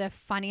the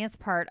funniest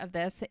part of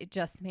this, it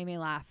just made me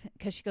laugh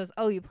because she goes,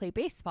 "Oh, you play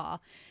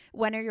baseball.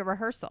 When are your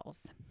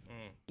rehearsals?"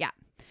 Yeah.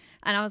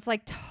 And I was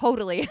like,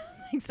 totally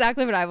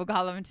exactly what I would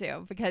call them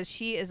too, because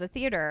she is a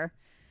theater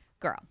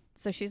girl.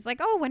 So she's like,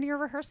 "Oh, when are your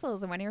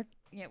rehearsals and when are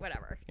your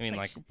whatever." You mean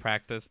like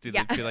practice? Do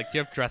Yeah. they be like, "Do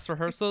you have dress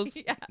rehearsals?"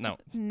 Yeah. No.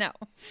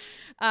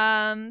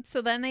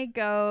 So then they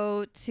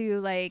go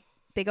to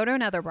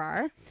another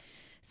bar.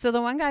 So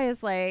the one guy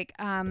is like,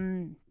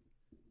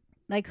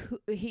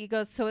 he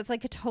goes, so it's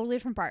like a totally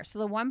different bar. So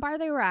the one bar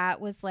they were at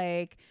was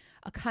like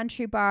a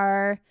country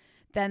bar.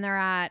 Then they're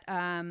at,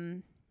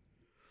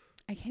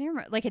 I can't even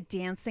remember, like a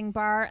dancing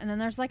bar. And then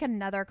there's like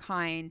another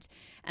kind.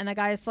 And the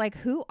guy's like,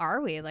 "Who are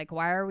we? Like,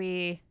 why are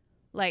we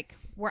like,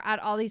 we're at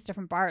all these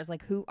different bars.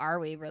 Like, who are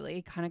we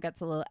really?" Kind of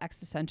gets a little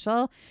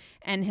existential.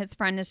 And his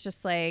friend is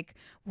just like,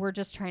 "We're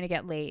just trying to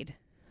get laid."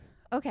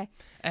 Okay.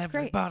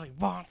 Everybody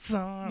wants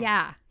some.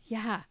 Yeah.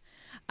 Yeah.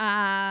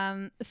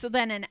 So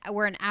then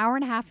we're an hour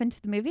and a half into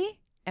the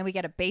movie and we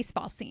get a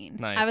baseball scene.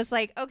 Nice. I was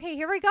like, okay,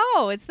 here we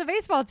go. It's the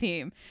baseball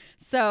team.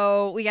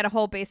 So we get a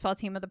whole baseball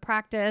team of the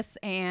practice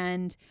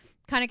and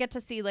kind of get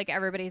to see like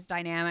everybody's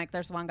dynamic.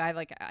 There's one guy,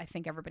 like, I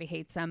think everybody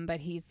hates him, but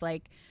he's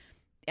like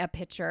a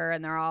pitcher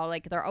and they're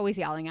always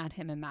yelling at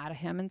him and mad at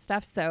him and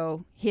stuff.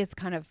 So he's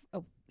kind of,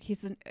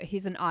 he's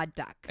an odd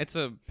duck. It's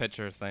a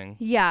pitcher thing.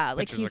 Yeah.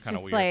 Like Pitchers he's are kinda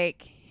just weird.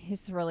 like,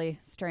 he's really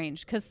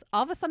strange because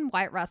all of a sudden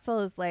Wyatt Russell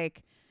is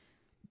like,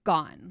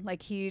 gone.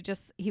 Like he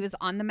was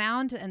on the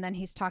mound and then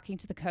he's talking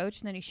to the coach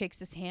and then he shakes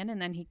his hand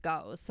and then he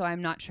goes. So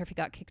I'm not sure if he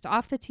got kicked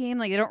off the team.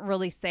 Like they don't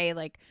really say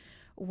like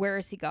where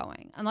is he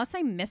going unless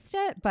I missed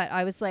it. But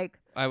I was like,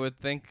 I would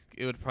think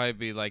it would probably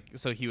be like,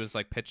 so he was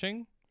like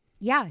pitching.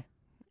 yeah.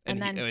 And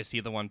then is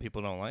he the one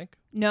people don't like?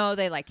 No,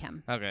 they like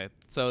him. Okay,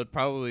 so it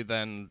probably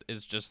then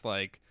is just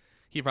like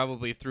he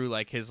probably threw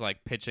like his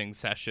like pitching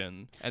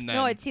session and then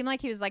No, it seemed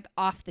like he was like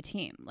off the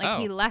team.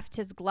 Like he left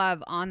his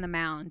glove on the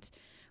mound,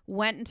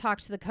 went and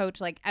talked to the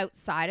coach like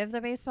outside of the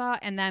baseball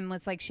and then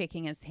was like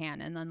shaking his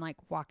hand and then like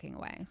walking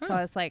away. So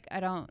I was like, I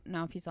don't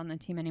know if he's on the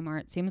team anymore.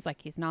 It seems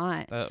like he's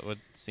not. That would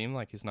seem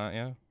like he's not,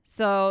 yeah.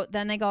 So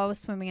then they go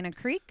swimming in a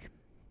creek.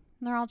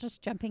 And they're all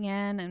just jumping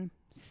in and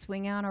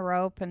swinging on a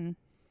rope and,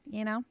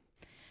 you know.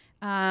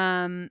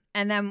 And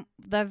then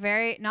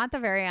not the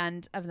very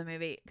end of the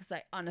movie, because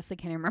I honestly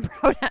can't even remember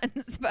how it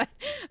ends, but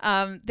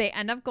they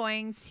end up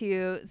going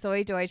to,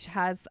 Zoe Deutsch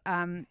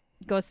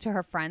goes to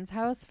her friend's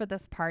house for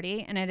this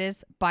party, and it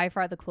is by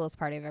far the coolest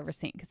party I've ever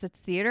seen because it's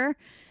theater.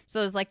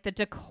 So it's like the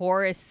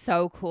decor is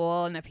so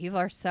cool and the people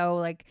are so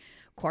like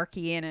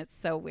quirky and it's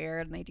so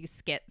weird and they do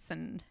skits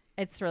and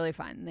it's really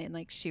fun. Then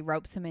like she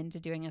ropes him into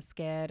doing a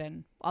skit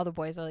and all the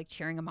boys are like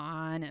cheering him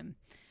on. And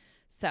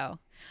so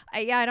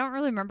I don't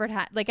really remember it.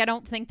 I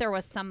don't think there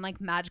was some like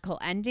magical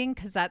ending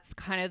because that's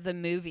kind of the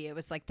movie. It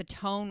was like the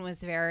tone was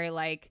very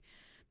like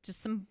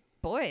just some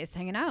boys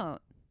hanging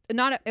out.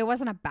 It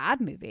wasn't a bad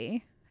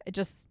movie. It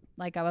just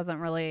like I wasn't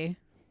really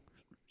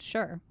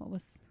sure what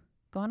was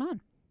going on.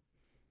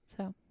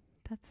 So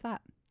that's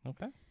that.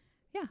 Okay.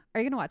 Yeah. Are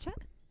you gonna watch it?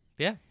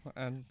 Yeah.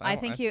 I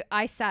think you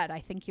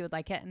would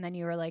like it, and then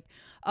you were like,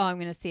 "Oh, I'm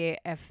gonna see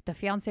if the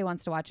fiance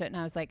wants to watch it," and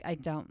I was like, "I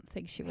don't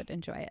think she would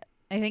enjoy it.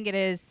 I think it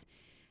is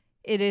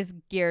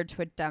geared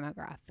to a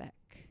demographic."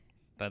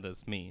 That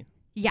is me.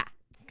 Yeah.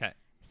 Okay.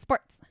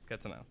 Sports. Good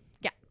to know.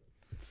 Yeah.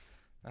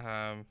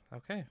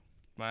 Okay.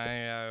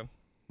 My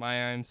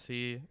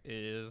IMC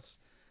is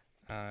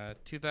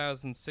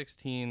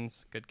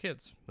 2016's Good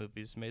Kids,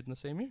 movies made in the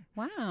same year.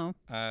 Wow.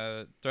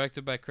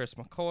 Directed by Chris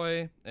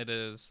McCoy. It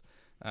is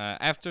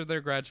after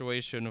their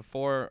graduation,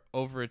 4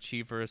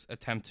 overachievers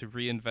attempt to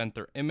reinvent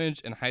their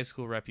image and high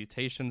school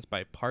reputations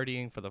by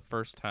partying for the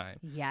first time.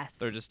 Yes.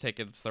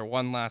 It's their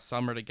one last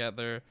summer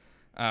together.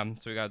 So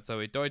we got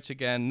Zoe Deutsch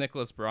again,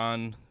 Nicholas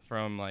Braun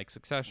from like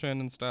Succession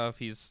and stuff.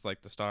 He's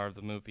like the star of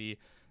the movie.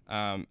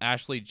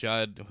 Ashley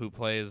Judd, who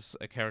plays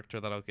a character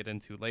that I'll get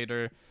into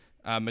later.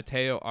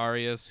 Mateo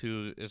Arias,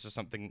 who is just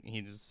something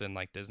he's in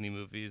like Disney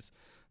movies.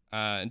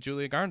 And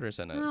Julia Garner's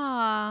in it.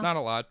 Aww. Not a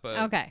lot, but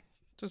okay.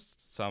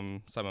 Just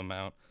some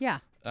amount. Yeah.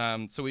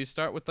 So we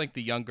start with like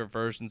the younger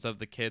versions of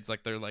the kids,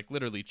 like they're like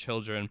literally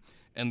children,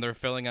 and they're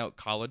filling out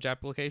college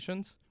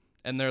applications,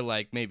 and they're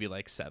like maybe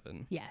like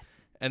 7.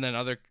 Yes. And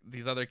then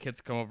these other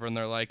kids come over and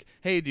they're like,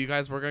 "Hey,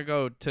 we're gonna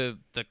go to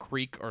the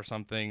creek or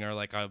something, or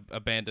like a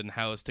abandoned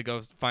house to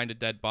go find a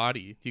dead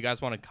body. Do you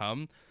guys want to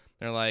come?"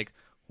 They're like,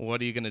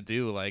 "What are you gonna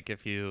do? Like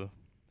if you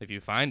if you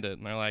find it.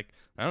 And they're like,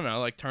 I don't know,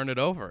 like turn it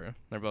over.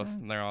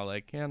 They're all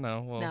like, yeah,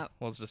 no,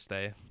 we'll just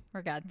stay.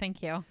 We're good.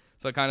 Thank you.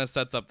 So it kind of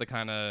sets up the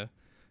kind of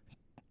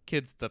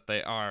kids that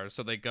they are.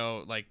 So they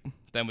go like,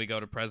 then we go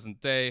to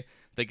present day.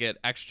 They get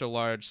extra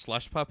large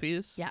slush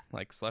puppies,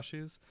 like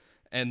slushies.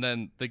 And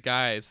then the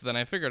guys, then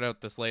I figured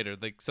out this later.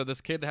 So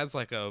this kid has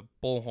like a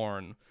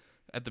bullhorn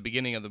at the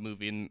beginning of the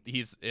movie, and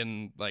he's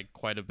in like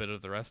quite a bit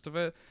of the rest of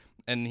it.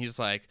 And he's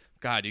like,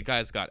 God, you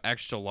guys got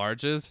extra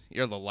larges.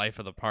 You're the life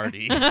of the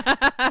party.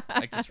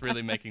 Like just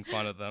really making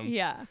fun of them.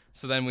 Yeah.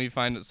 So then we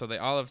find, so they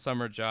all have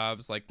summer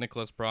jobs. Like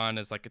Nicholas Braun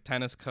is like a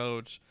tennis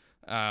coach.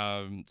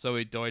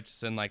 Zoe Deutsch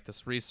is in like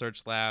this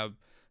research lab.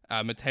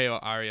 Mateo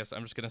Arias,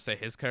 I'm just going to say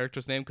his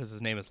character's name because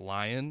his name is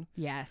Lion.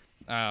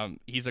 Yes.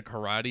 He's a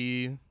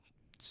karate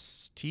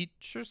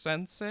teacher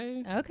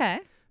sensei. Okay.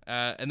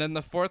 And then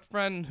the fourth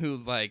friend who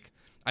like,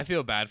 I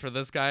feel bad for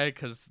this guy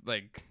because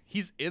like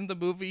he's in the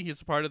movie.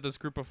 He's a part of this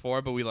group of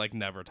 4, but we like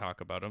never talk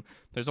about him.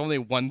 There's only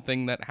one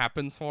thing that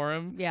happens for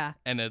him. Yeah.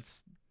 And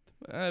it's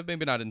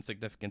maybe not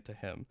insignificant to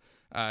him.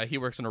 He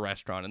works in a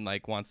restaurant and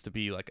like wants to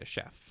be like a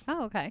chef.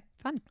 Oh, okay.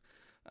 Fun.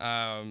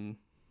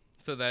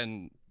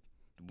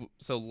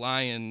 So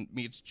Lion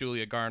meets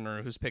Julia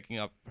Garner, who's picking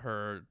up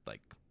her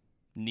like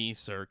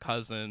niece or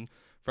cousin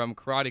from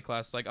karate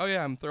class. Like, oh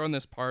yeah, I'm throwing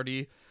this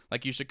party.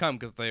 Like, you should come,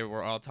 because they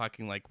were all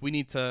talking like, we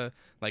need to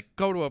like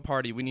go to a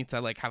party. We need to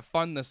like have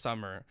fun this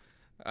summer.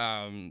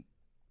 Then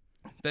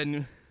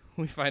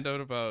we find out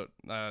about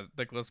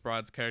Nicholas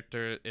Braun's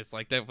character is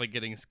like definitely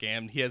getting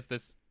scammed. He has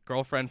this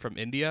girlfriend from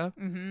India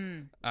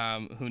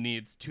who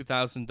needs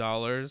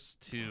 $2,000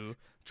 to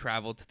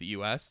travel to the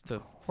U.S.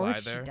 to fly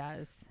there. Of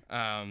course she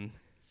does.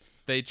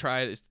 They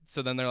try,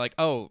 so then they're like,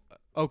 oh,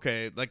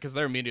 okay, like, because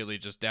they're immediately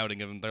just doubting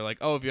him. They're like,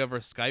 oh, have you ever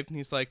Skyped? And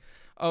he's like,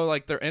 oh,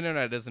 like, their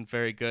internet isn't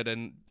very good,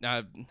 and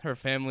her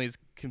family's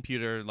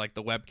computer, like,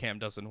 the webcam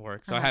doesn't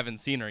work, so I haven't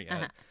seen her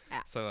yet.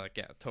 So, like,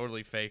 yeah,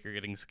 totally fake. You're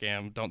getting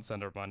scammed. Don't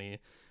send her money.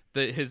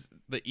 The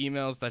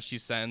emails that she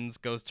sends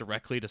goes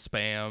directly to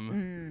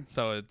spam.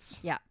 So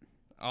it's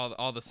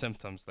all the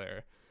symptoms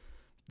there.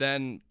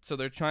 Then, so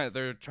they're trying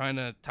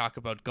to talk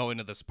about going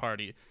to this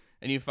party,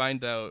 and you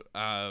find out,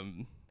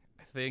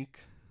 I think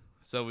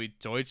Zoe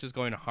Deutsch is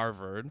going to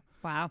Harvard.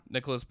 Wow.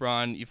 Nicholas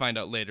Braun, you find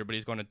out later, but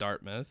he's going to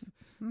Dartmouth.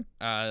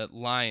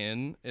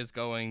 Lion is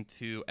going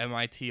to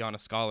MIT on a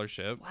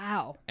scholarship.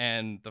 Wow.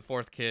 And the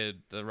fourth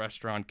kid, the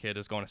restaurant kid,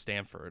 is going to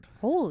Stanford.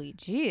 Holy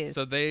jeez.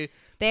 So they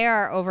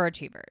are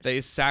overachievers. They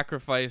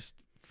sacrificed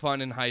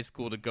fun in high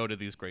school to go to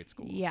these great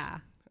schools. Yeah.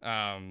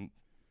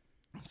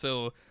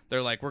 So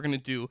they're like, we're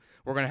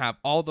gonna have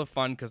all the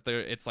fun, because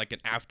it's like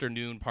an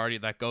afternoon party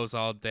that goes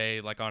all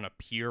day, like on a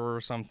pier or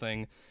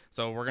something.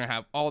 So we're gonna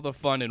have all the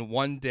fun in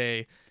one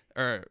day,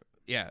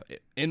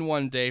 in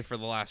one day for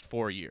the last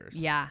 4 years.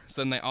 Yeah.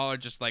 So then they all are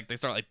just like, they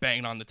start like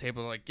banging on the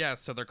table, like,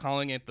 yes. So they're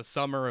calling it the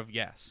summer of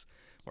yes,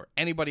 where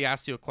anybody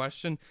asks you a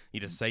question, you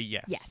just say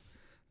yes. Yes.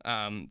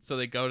 So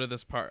they go to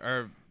this part,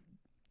 or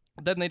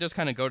then they just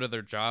kind of go to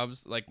their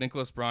jobs. Like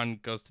Nicholas Braun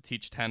goes to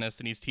teach tennis,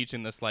 and he's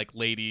teaching this like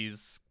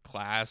ladies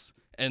class,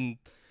 and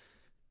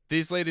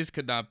these ladies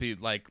could not be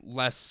like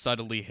less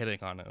subtly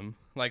hitting on him.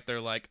 Like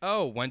they're like,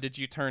 oh, when did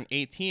you turn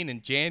 18?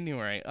 In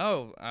January.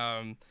 Oh,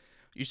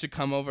 you should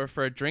come over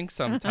for a drink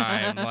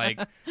sometime. Like,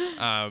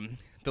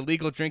 the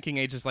legal drinking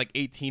age is like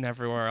 18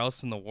 everywhere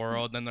else in the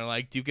world. And they're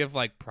like, do you give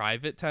like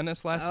private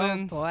tennis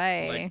lessons? Oh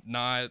boy.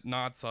 Like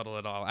not subtle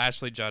at all.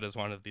 Ashley Judd is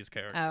one of these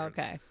characters. Oh,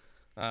 okay.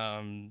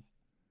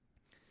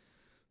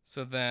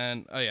 So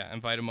then,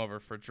 invite him over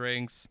for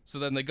drinks. So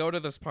then they go to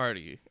this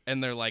party,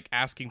 and they're like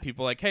asking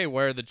people like, hey,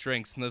 where are the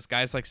drinks? And this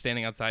guy's like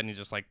standing outside, and he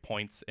just like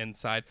points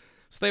inside.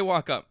 So they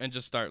walk up and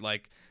just start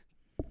like,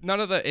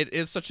 it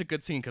is such a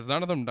good scene because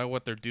none of them know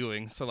what they're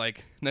doing. So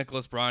like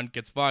Nicholas Braun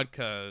gets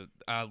vodka,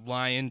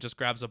 Lion just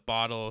grabs a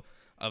bottle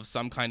of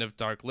some kind of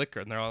dark liquor,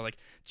 and they're all like,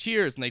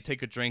 cheers, and they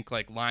take a drink.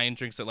 Like Lion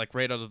drinks it like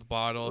right out of the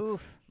bottle.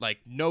 Oof. Like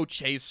no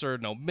chaser,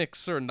 no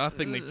mixer,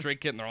 nothing. They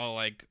drink it, and they're all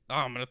like, oh,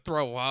 I'm gonna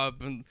throw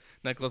up. And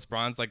Nicholas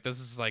Braun's like, this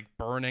is like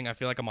burning, I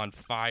feel like I'm on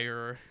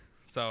fire.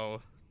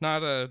 So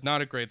not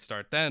a great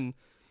start. Then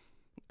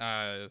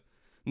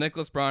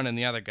Nicholas Braun and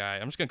the other guy,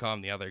 I'm just gonna call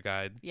him the other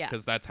guy,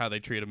 because that's how they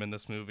treat him in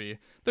this movie.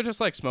 They're just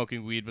like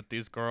smoking weed with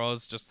these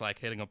girls, just like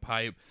hitting a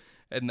pipe.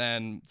 And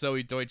then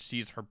Zoe Deutsch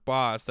sees her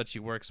boss that she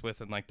works with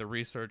in like the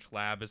research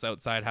lab is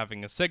outside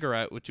having a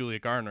cigarette with Julia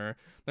Garner.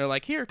 They're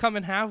like, here, come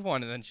and have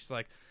one. And then she's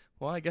like,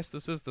 well, I guess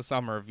this is the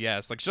summer of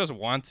yes. Like, she doesn't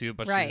want to,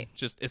 but she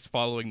just is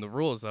following the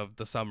rules of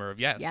the summer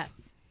of yes. Yes.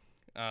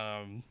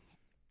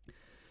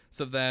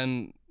 So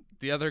then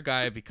the other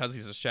guy, because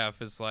he's a chef,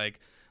 is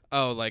like,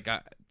 oh, like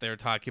they're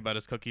talking about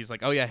his cookies.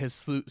 Like, oh yeah, his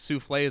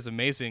souffle is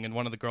amazing. And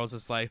one of the girls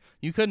is like,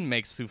 you couldn't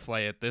make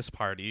souffle at this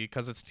party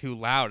because it's too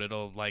loud.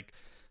 It'll like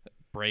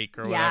break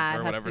or whatever. Yeah,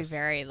 it has to be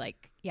very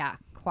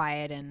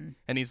quiet and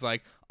he's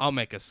like, I'll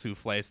make a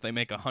souffle. So they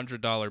make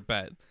 $100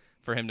 bet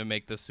for him to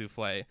make this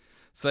souffle.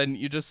 So then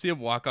you just see him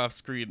walk off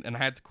screen, and I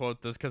had to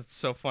quote this because it's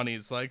so funny.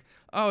 It's like,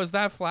 oh, is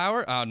that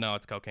flour? Oh, no,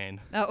 it's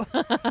cocaine. Oh.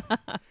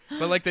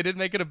 But like they didn't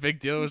make it a big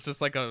deal. It was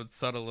just like a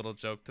subtle little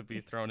joke to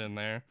be thrown in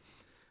there.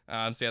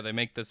 So yeah, they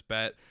make this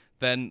bet.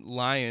 Then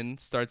Lion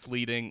starts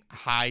leading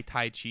high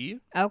Tai Chi.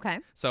 Okay.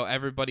 So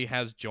everybody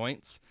has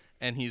joints,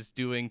 and he's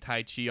doing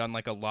Tai Chi on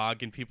like a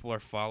log, and people are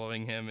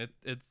following him.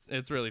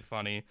 It's really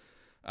funny.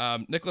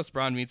 Nicholas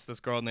Braun meets this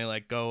girl, and they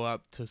like go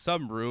up to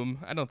some room.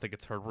 I don't think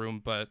it's her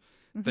room, but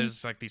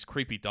there's like these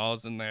creepy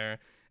dolls in there,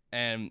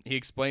 and he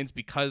explains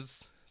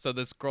because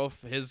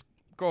his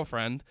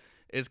girlfriend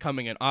is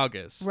coming in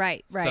August.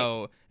 Right.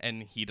 So,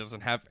 and he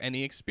doesn't have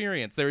any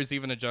experience. There was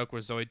even a joke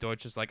where Zoe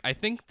Deutsch is like, I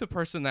think the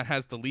person that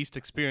has the least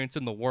experience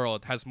in the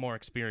world has more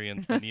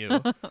experience than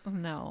you. Oh,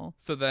 no.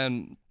 So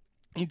then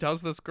he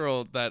tells this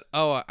girl that,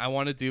 oh, I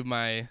want to do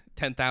my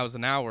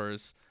 10,000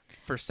 hours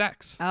for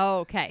sex. Oh,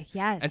 okay.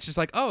 Yes. And she's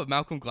like, oh,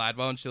 Malcolm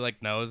Gladwell. And she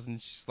like knows.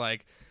 And she's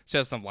like, she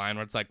has some line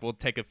where it's like, we'll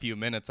take a few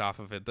minutes off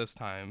of it this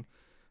time.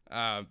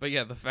 But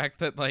yeah, the fact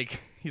that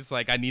like, he's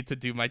like, I need to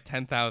do my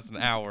 10,000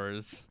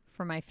 hours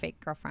for my fake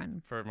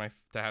girlfriend.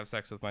 to have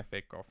sex with my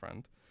fake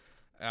girlfriend.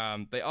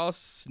 They all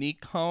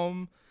sneak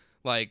home.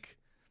 Like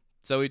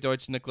Zoe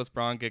Deutsch and Nicholas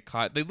Braun get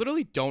caught. They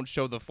literally don't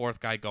show the fourth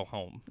guy go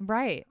home.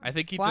 Right. I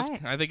think he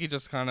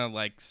just kind of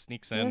like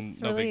sneaks in.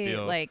 This No really, big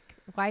deal. like,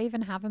 why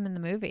even have him in the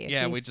movie?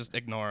 Yeah, we just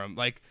ignore him.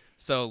 Like,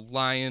 so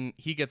Lion,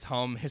 he gets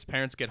home. His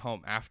parents get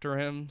home after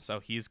him,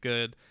 so he's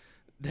good.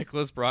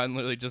 Nicholas Braun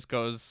literally just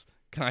goes,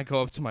 can I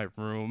go up to my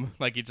room?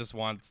 Like, he just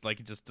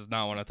does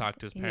not want to talk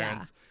to his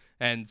parents.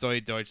 Yeah. And Zoe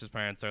Deutsch's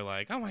parents are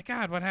like, oh my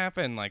God, what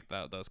happened? Like,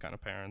 those kind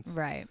of parents.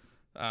 Right.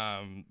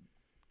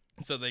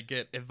 So they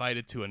get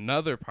invited to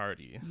another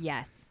party.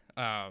 Yes.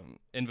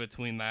 In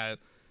between that,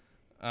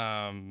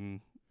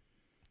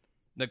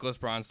 Nicholas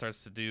Braun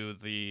starts to do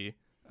the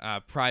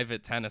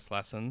private tennis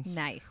lessons.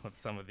 Nice. With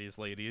some of these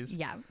ladies.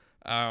 Yeah.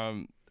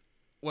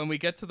 When we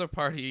get to the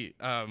party,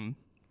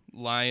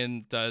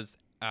 Lion does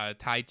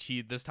Tai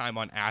Chi, this time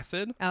on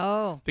acid.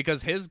 Oh.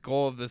 Because his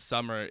goal of this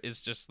summer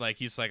is just like,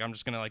 he's like, I'm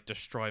just going to like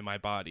destroy my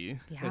body.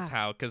 Yeah. Is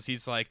how, because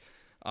he's like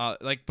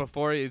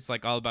before he's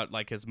like all about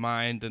like his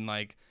mind and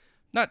like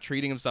not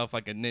treating himself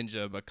like a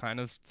ninja, but kind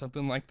of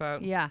something like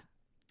that. Yeah.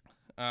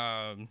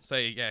 So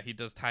yeah, he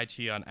does Tai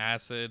Chi on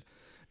acid.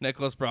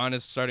 Nicholas Braun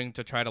is starting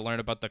to try to learn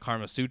about the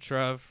Karma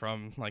Sutra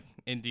from like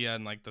India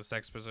and like the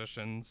sex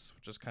positions,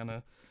 which is kind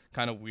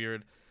of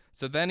weird.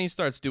 So then he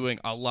starts doing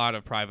a lot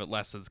of private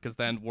lessons because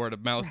then word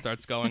of mouth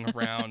starts going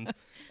around.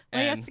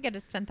 Well, he has to get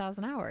his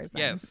 10,000 hours. Then.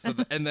 Yes. So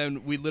and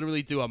then we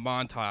literally do a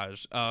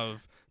montage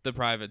of the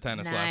private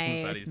tennis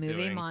lessons that he's movie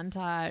doing.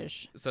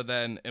 Montage. So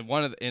then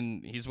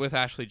he's with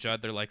Ashley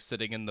Judd. They're like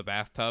sitting in the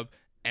bathtub,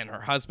 and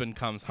her husband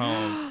comes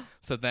home.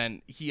 So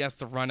then he has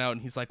to run out,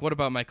 and he's like, "What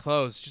about my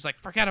clothes?" She's like,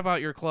 "Forget about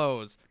your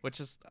clothes,"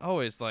 which is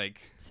always like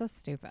so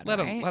stupid. Let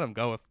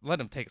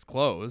him take his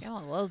clothes. A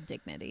little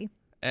dignity.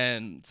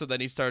 And so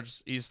then he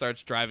starts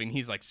driving.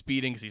 He's like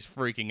speeding because he's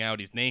freaking out.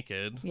 He's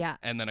naked. Yeah.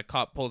 And then a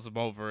cop pulls him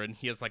over, and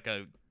he has like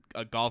a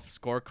golf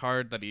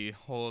scorecard that he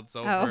holds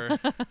over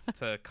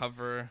to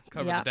cover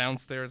the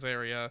downstairs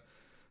area.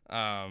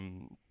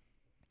 Then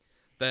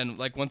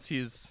like once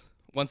he's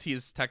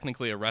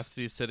technically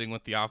arrested, he's sitting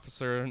with the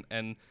officer,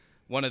 and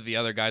one of the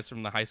other guys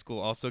from the high school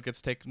also gets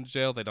taken to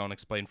jail. They don't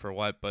explain for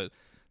what, but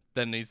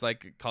then he's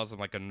like calls him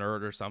like a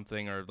nerd or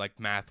something, or like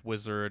math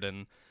wizard,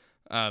 and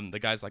the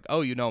guy's like, oh,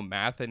 you know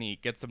math, and he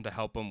gets him to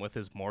help him with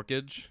his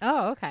mortgage.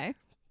 Oh, okay.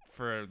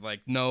 For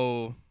like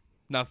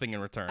nothing in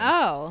return.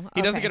 Oh, okay.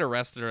 He doesn't get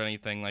arrested or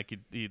anything. Like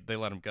they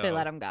let him go. They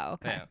let him go.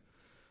 Okay.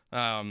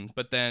 Yeah.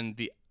 But then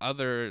the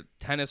other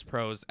tennis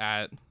pros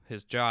at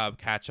his job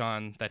catch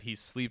on that he's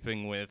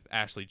sleeping with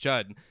Ashley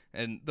Judd,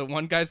 and the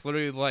one guy's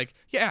literally like,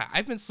 "Yeah,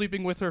 I've been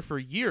sleeping with her for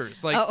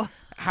years. Like,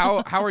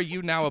 how are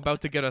you now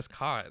about to get us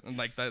caught?" And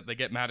like they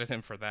get mad at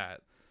him for that.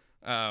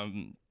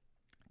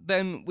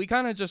 Then we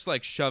kind of just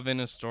like shove in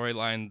a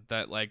storyline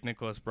that like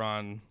Nicholas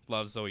Braun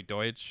loves Zoe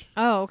Deutsch.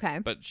 Oh, okay.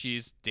 But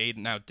she's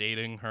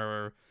dating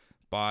her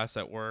boss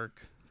at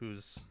work,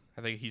 who's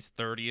I think he's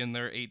 30 and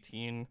they're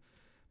 18.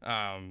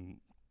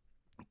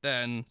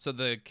 Then so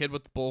the kid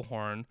with the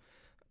bullhorn,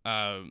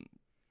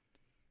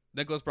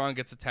 Nicholas Braun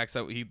gets a text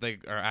that they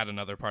are at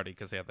another party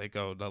because they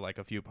go to like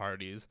a few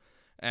parties.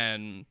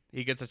 And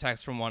he gets a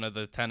text from one of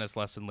the tennis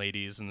lesson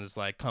ladies and is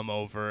like, come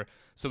over.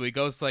 So he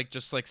goes like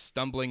just like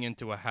stumbling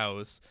into a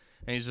house,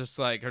 and he's just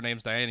like, her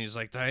name's Diana. He's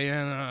like,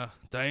 Diana.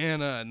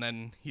 And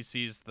then he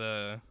sees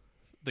the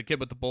kid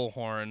with the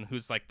bullhorn,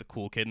 who's like the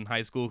cool kid in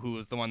high school, who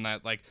was the one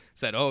that like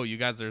said, oh, you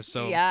guys are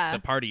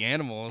the party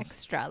animals.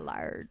 Extra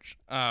large.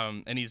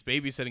 And he's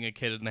babysitting a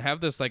kid, and they have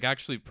this like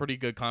actually pretty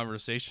good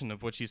conversation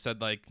of which he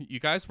said like, you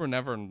guys were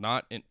never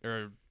not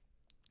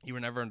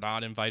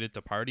invited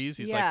to parties.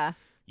 He's like,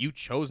 you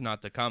chose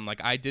not to come.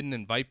 Like, I didn't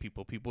invite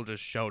people. People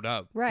just showed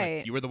up. Right.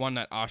 Like, you were the one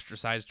that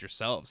ostracized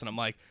yourselves. And I'm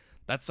like,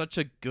 that's such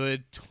a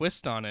good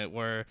twist on it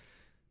where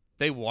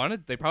they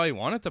probably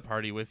wanted to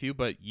party with you,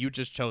 but you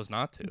just chose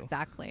not to.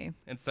 Exactly.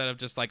 Instead of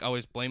just like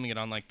always blaming it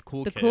on like the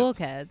cool kids. The cool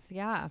kids,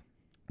 yeah.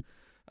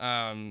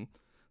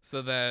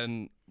 So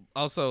then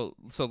also,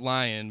 so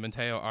Lion,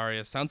 Mateo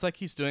Arias, sounds like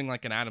he's doing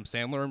like an Adam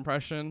Sandler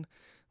impression,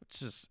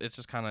 which is, it's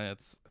just kind of,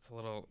 it's a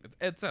little,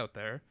 it's out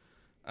there.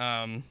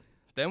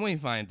 Then we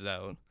find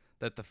out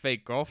that the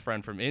fake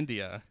girlfriend from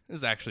India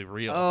is actually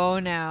real. Oh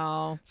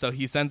no. So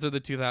he sends her the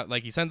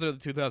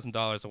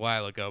 $2,000 a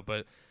while ago,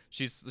 but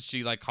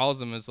she like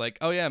calls him, is like,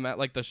 oh yeah, I'm at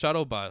like the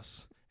shuttle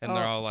bus, and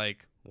they're all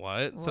like,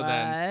 what?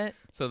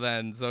 So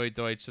then Zoe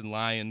Deutsch and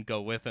Lion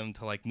go with him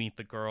to like meet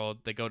the girl.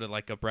 They go to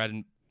like a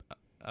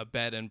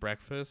bed and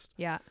breakfast.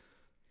 Yeah.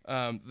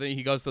 Then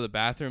he goes to the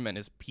bathroom and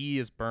his pee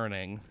is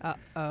burning.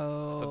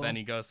 Uh-oh. So then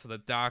he goes to the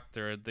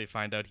doctor. They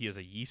find out he has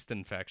a yeast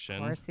infection.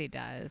 Of course he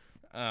does.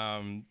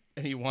 And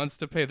he wants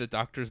to pay the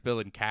doctor's bill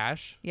in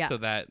cash. Yeah. So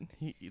that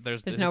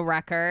there's no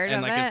record and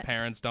of like it. his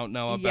parents don't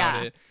know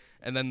about it.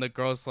 And then the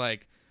girl's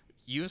like,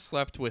 you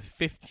slept with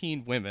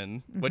 15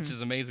 women, which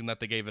is amazing that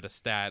they gave it a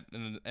stat.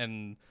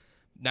 And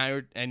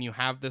now you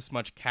have this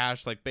much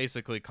cash, like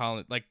basically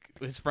calling, like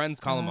his friends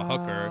call him a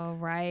hooker. Oh,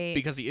 right.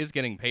 Because he is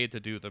getting paid to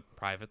do the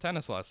private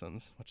tennis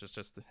lessons, which is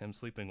just him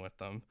sleeping with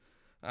them.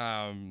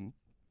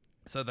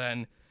 So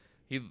then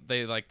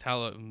they like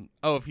tell him,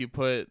 oh, if you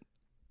put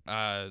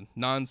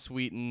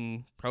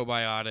non-sweetened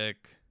probiotic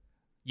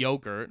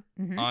yogurt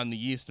on the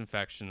yeast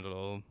infection,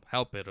 it'll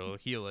help it, it'll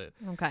heal it.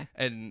 Okay.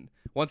 And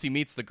once he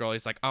meets the girl,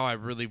 he's like, oh, I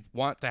really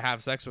want to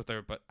have sex with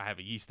her, but I have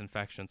a yeast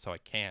infection, so I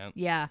can't.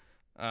 Yeah.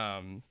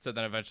 So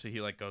then eventually he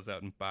like goes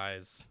out and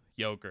buys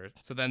yogurt.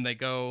 So then they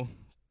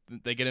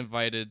get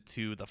invited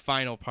to the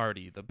final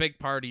party, the big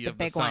party of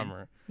the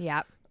summer.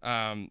 Yep.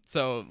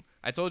 So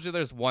I told you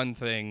there's one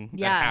thing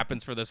that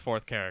happens for this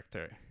fourth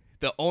character.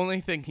 The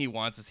only thing he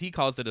wants is, he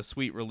calls it a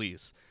sweet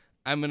release.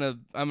 I'm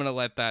gonna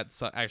let that.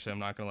 Actually, I'm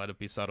not gonna let it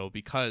be subtle,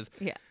 because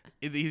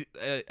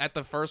at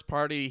the first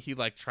party he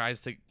like tries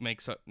to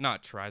make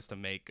not tries to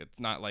make, it's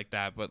not like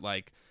that, but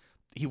like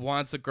he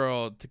wants a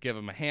girl to give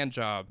him a hand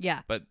job.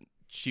 Yeah. But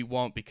she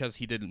won't, because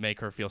he didn't make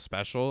her feel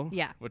special.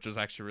 Yeah. Which was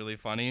actually really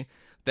funny.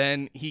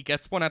 Then he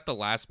gets one at the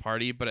last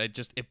party, but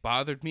it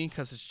bothered me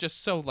because it's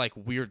just so like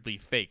weirdly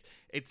fake.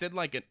 It's in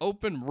like an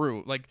open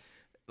room, like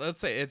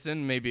let's say it's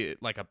in maybe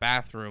like a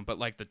bathroom, but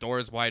like the door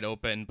is wide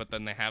open, but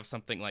then they have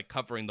something like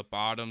covering the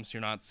bottom, so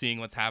you're not seeing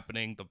what's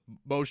happening. The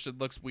motion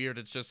looks weird.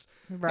 It's just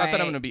not that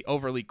I'm going to be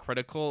overly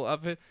critical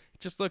of it. It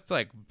just looked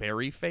like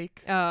very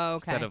fake. Oh,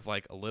 okay. Instead of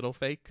like a little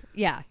fake.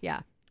 Yeah, yeah.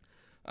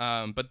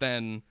 But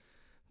then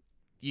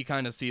you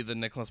kind of see the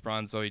Nicholas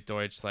Braun, Zoe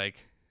Deutsch,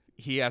 like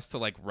he has to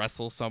like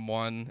wrestle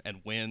someone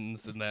and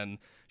wins, and then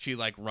she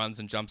like runs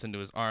and jumps into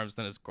his arms.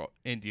 Then his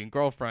Indian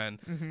girlfriend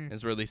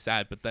is really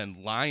sad, but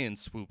then Lion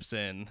swoops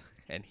in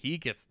and he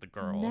gets the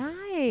girl.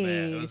 Nice.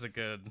 Man, it was a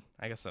good,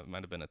 I guess that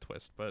might have been a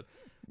twist, but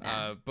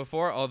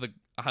before all the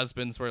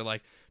husbands were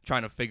like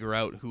trying to figure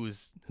out who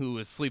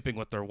was sleeping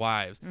with their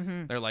wives,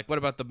 they're like, what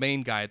about the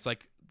main guy? It's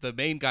like the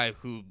main guy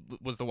who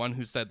was the one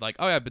who said like,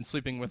 oh yeah, I've been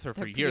sleeping with her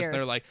for years. And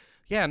they're like,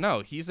 yeah, no,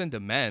 he's into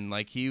men.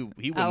 Like he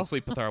wouldn't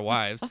sleep with our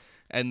wives.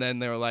 And then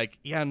they were like,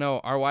 yeah, no,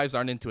 our wives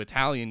aren't into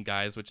Italian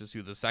guys, which is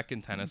who the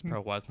second tennis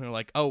pro was. And they're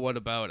like, oh, what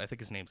about, I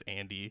think his name's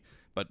Andy,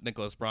 but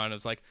Nicholas Braun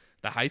was like,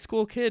 the high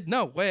school kid?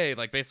 No way.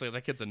 Like basically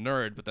that kid's a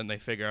nerd, but then they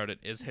figure out it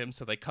is him.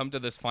 So they come to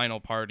this final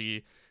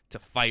party to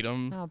fight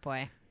him. Oh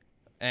boy.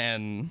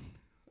 And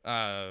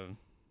I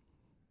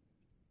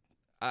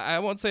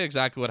won't say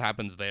exactly what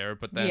happens there,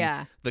 but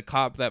then the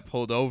cop that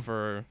pulled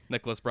over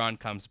Nicholas Braun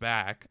comes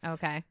back.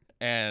 Okay.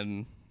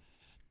 And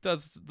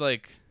has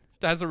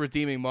a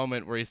redeeming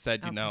moment where he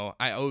said, you know,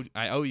 I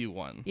owe you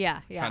one.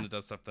 Yeah, yeah. Kind of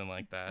does something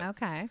like that.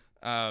 Okay.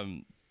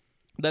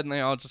 Then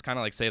they all just kind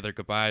of like say their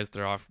goodbyes.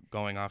 They're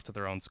going off to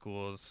their own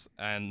schools.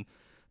 And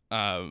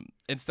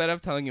instead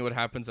of telling you what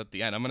happens at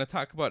the end, I'm going to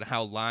talk about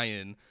how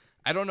Lion,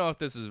 I don't know if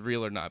this is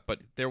real or not, but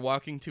they're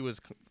walking to his,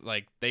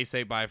 like, they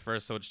say bye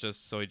first, so it's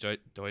just Zoe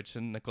Deutsch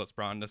and Nicholas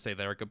Braun to say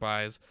their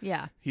goodbyes.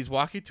 Yeah. He's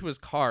walking to his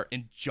car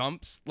and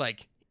jumps,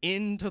 like,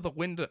 into the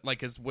window,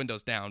 like his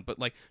window's down, but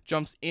like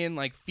jumps in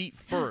like feet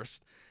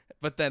first,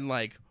 but then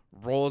like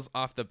rolls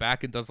off the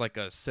back and does like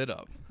a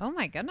sit-up. Oh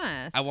my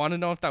goodness. I want to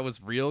know if that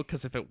was real,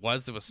 because if it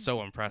was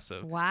so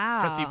impressive.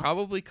 Wow. Because he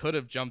probably could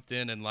have jumped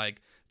in and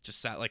like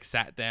just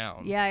sat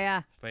down. Yeah,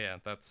 yeah. But yeah,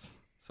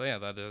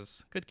 that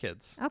is Good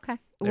Kids. Okay.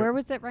 Where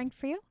was it ranked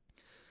for you?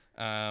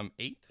 8.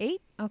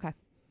 8? Okay.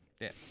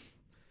 Yeah.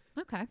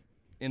 Okay.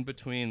 In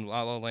between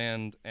La La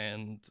Land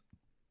and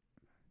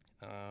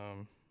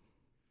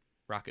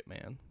Rocket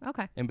Man.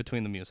 Okay. In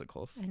between the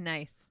musicals.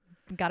 Nice.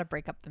 Got to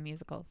break up the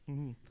musicals.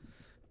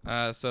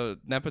 So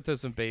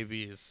Nepotism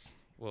Babies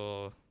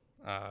was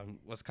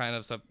kind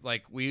of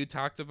like we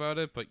talked about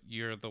it, but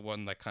you're the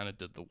one that kind of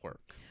did the work.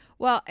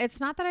 Well,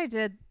 it's not that I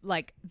did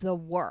like the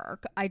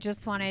work. I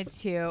just wanted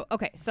to.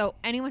 Okay, so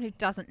anyone who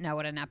doesn't know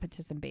what a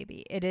nepotism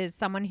baby, it is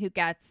someone who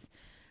gets.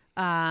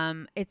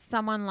 It's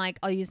someone like,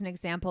 I'll use an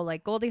example,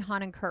 like Goldie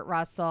Hawn and Kurt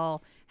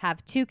Russell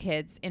have 2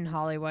 kids in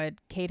Hollywood,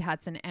 Kate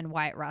Hudson and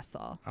Wyatt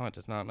Russell. Oh, I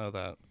did not know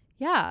that.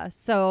 Yeah.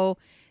 So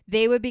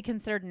they would be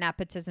considered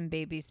nepotism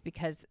babies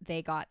because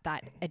they got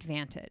that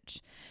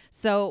advantage.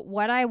 So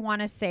what I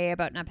want to say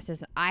about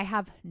nepotism, I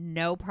have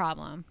no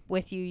problem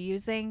with you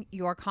using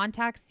your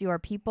contacts, your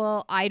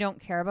people. I don't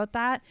care about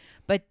that,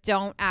 but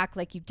don't act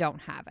like you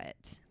don't have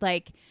it.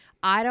 Like,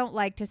 I don't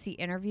like to see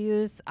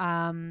interviews.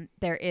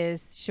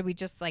 Should we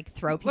just like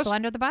throw people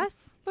under the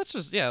bus? Let's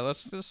just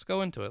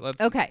go into it.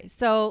 Okay.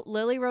 So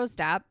Lily Rose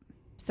Depp,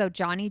 so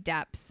Johnny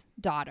Depp's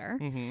daughter,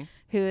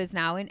 who is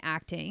now in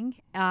acting.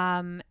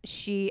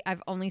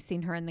 I've only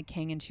seen her in The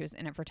King, and she was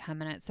in it for 10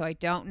 minutes. So I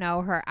don't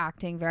know her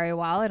acting very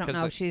well. I don't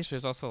know if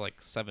she's also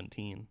like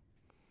 17.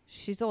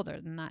 She's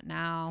older than that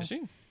now. Is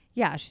she?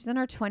 Yeah, she's in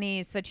her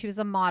 20s, but she was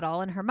a model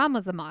and her mom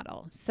was a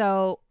model.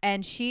 So,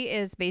 and she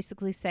is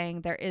basically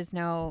saying there is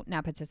no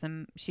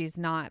nepotism. She's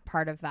not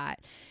part of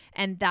that.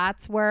 And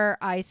that's where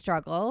I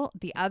struggle.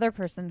 The other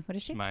person, what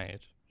is she? My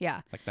age.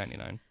 Yeah. Like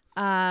 99.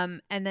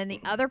 And then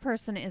the other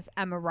person is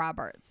Emma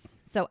Roberts.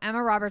 So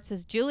Emma Roberts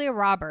is Julia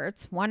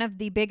Roberts, one of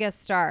the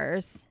biggest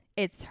stars.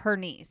 It's her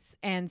niece.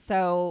 And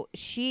so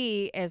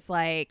she is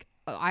like,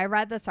 I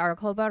read this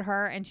article about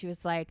her and she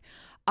was like,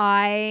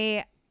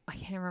 I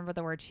can't remember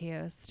the word she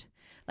used.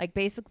 Like,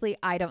 basically,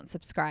 I don't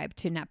subscribe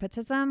to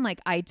nepotism. Like,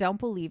 I don't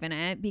believe in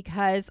it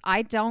because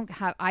I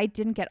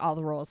didn't get all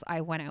the roles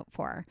I went out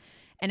for.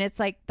 And it's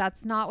like,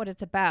 that's not what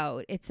it's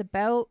about. It's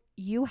about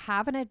you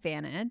have an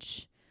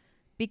advantage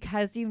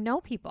because you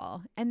know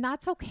people, and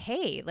that's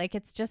okay. Like,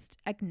 it's just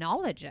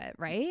acknowledge it,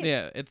 right?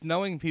 Yeah, it's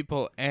knowing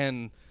people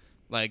and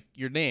like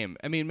your name.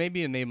 I mean,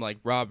 maybe a name like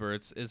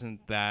Roberts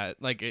isn't that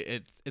like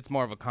it's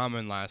more of a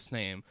common last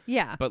name.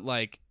 Yeah. But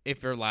like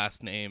if your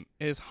last name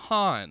is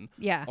Han,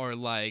 yeah, or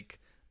like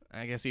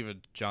I guess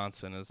even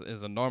Johnson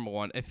is a normal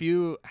one. If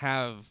you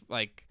have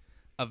like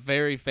a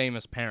very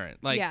famous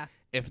parent, like yeah.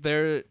 if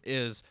there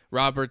is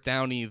Robert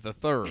Downey the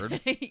Third,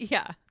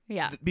 yeah.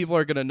 Yeah. People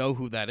are going to know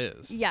who that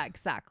is. Yeah,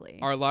 exactly.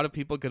 Are a lot of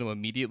people going to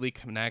immediately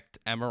connect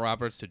Emma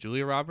Roberts to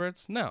Julia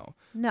Roberts? No.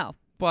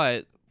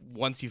 But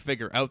once you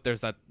figure out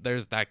there's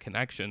that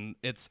connection,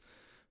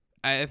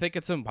 I think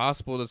it's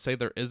impossible to say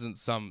there isn't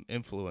some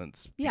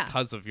influence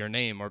because of your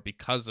name or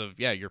because of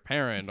your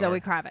parent.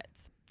 Zoe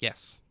Kravitz.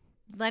 Yes.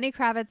 Lenny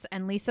Kravitz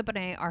and Lisa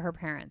Bonet are her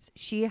parents.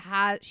 She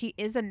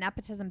is a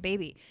nepotism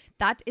baby.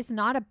 That is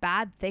not a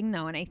bad thing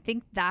though, and I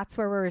think that's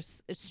where we're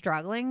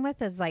struggling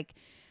with is like,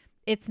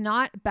 it's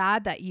not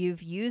bad that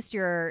you've used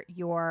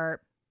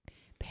your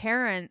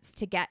parents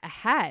to get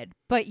ahead,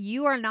 but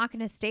you are not going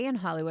to stay in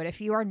Hollywood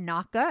if you are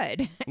not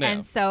good. No.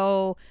 And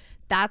so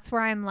that's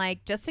where I'm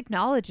like, just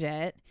acknowledge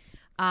it.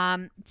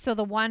 So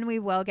the one we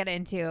will get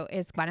into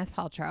is Gwyneth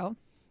Paltrow,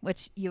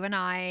 which you and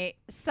I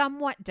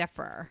somewhat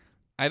differ.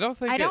 I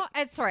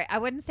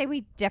wouldn't say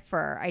we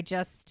differ. I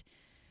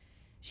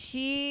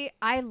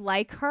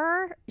like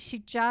her. She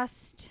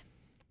just...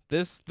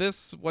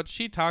 This what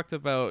she talked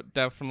about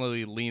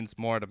definitely leans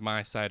more to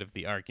my side of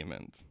the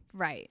argument.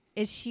 Right.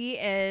 She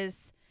had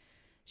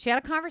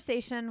a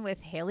conversation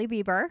with Hailey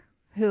Bieber,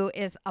 who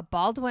is a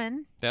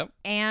Baldwin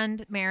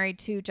and married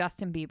to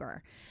Justin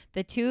Bieber.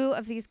 The two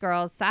of these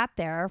girls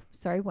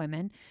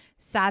women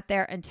sat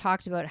there and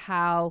talked about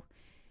how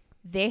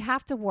they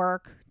have to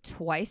work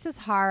twice as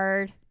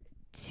hard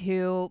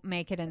to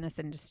make it in this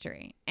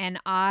industry.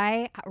 And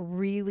I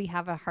really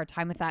have a hard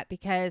time with that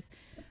because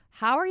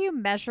how are you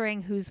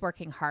measuring who's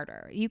working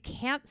harder? You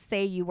can't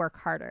say you work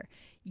harder.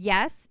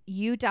 Yes,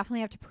 you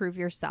definitely have to prove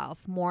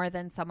yourself more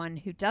than someone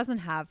who doesn't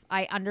have.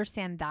 I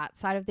understand that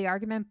side of the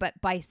argument, but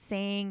by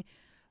saying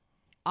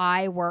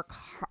I work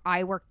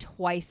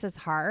twice as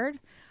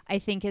hard, I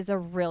think is a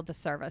real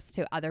disservice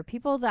to other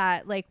people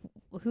that like,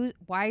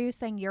 why are you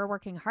saying you're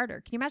working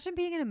harder? Can you imagine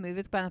being in a movie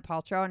with Gwyneth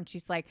Paltrow and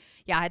she's like,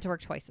 yeah, I had to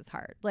work twice as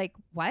hard. Like,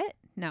 what?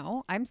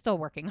 No, I'm still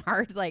working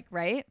hard. Like,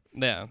 right?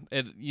 Yeah.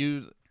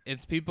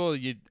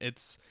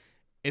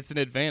 It's an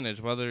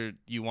advantage whether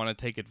you want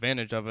to take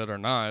advantage of it or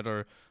not,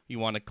 or you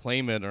want to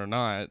claim it or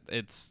not.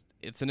 It's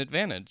an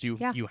advantage. You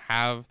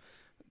have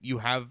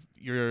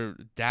your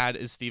dad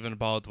is Stephen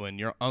Baldwin,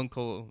 your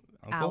uncle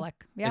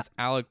Alec is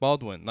Alec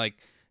Baldwin. Like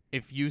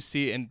if you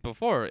see, and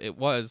before it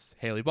was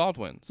Hailey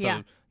Baldwin,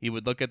 so you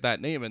would look at that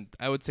name, and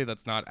I would say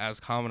that's not as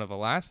common of a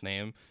last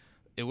name.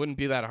 It wouldn't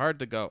be that hard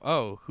to go,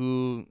 oh,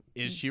 who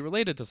is she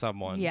related to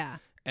someone? Yeah.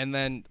 And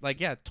then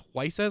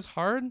twice as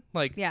hard.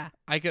 Like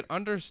I could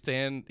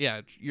understand.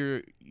 Yeah,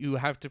 you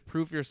have to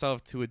prove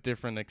yourself to a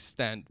different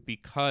extent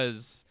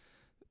because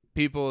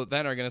people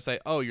then are gonna say,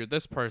 oh, you're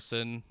this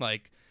person.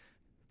 Like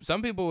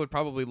some people would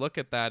probably look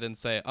at that and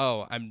say,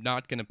 oh, I'm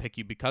not gonna pick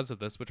you because of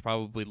this, which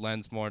probably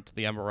lends more to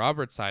the Emma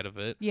Roberts side of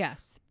it.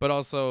 Yes. But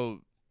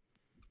also,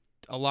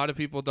 a lot of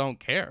people don't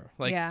care.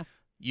 Like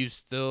you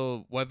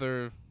still,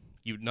 whether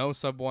you know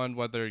someone,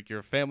 whether you're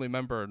a family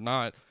member or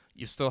not,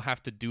 you still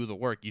have to do the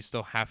work. You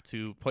still have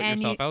to put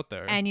yourself out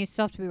there. And you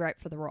still have to be right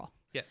for the role.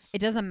 Yes. It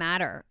doesn't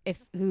matter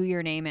who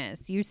your name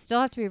is. You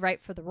still have to be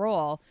right for the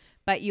role,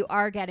 but you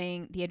are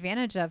getting the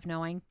advantage of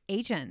knowing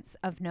agents,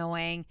 of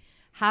knowing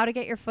how to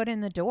get your foot in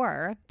the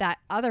door that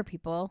other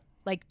people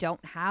like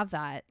don't have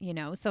that, you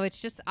know? So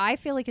it's just, I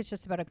feel like it's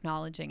just about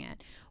acknowledging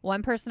it.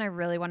 One person I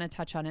really want to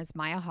touch on is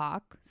Maya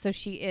Hawke. So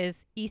she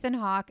is Ethan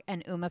Hawke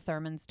and Uma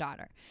Thurman's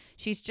daughter.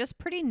 She's just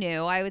pretty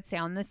new, I would say,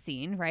 on the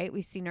scene, right?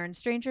 We've seen her in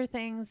Stranger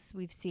Things.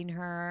 We've seen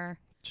her.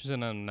 She's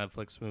in a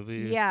Netflix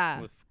movie.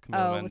 Yeah. With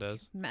Camila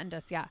Mendes. With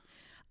Mendes, yeah.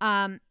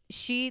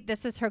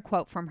 This is her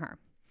quote from her.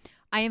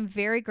 I am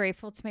very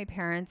grateful to my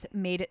parents.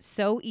 Made it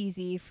so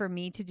easy for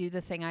me to do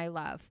the thing I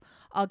love.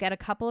 I'll get a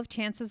couple of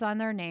chances on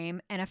their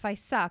name, and if I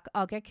suck,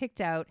 I'll get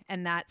kicked out,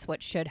 and that's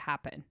what should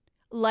happen.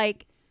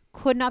 Like,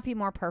 could not be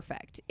more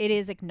perfect. It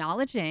is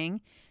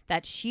acknowledging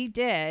that she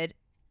did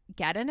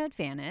get an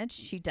advantage.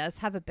 She does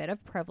have a bit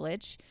of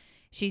privilege.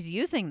 She's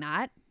using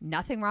that.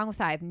 Nothing wrong with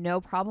that. I have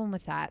no problem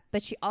with that.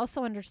 But she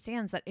also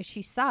understands that if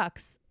she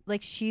sucks,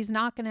 like, she's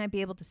not going to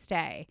be able to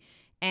stay.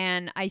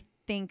 And I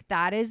think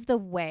that is the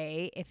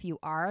way, if you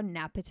are a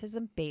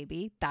nepotism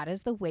baby, that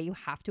is the way you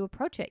have to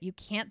approach it. You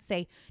can't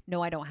say,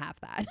 no, I don't have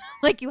that.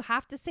 Like, you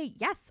have to say,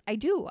 yes, I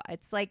do.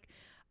 It's like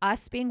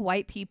us being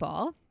white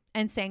people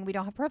and saying we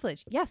don't have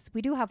privilege. Yes,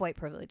 we do have white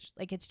privilege.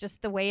 Like, it's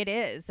just the way it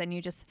is. And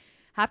you just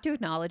have to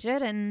acknowledge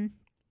it and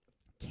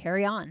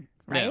carry on,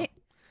 right? Yeah.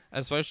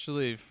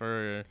 Especially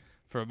for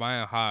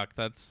Maya Hawke,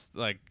 that's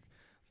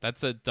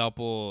a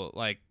double,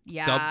 like,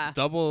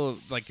 double,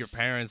 like, your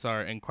parents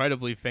are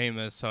incredibly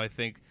famous. So I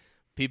think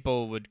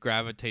people would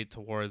gravitate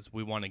towards,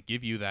 we want to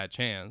give you that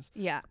chance.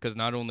 Yeah. Because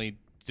not only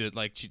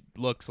she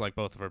looks like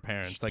both of her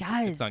parents. She like,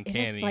 does. It's uncanny.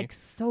 It is like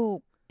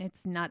so,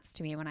 it's nuts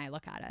to me when I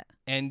look at it.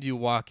 And you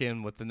walk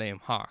in with the name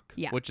Hawke,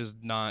 yeah. which is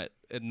not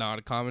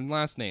a common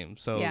last name.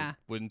 So yeah.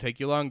 Wouldn't take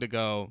you long to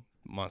go,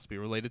 must be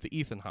related to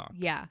Ethan Hawke.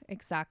 Yeah,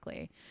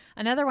 exactly.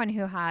 Another one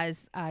who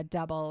has a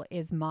double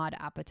is Maude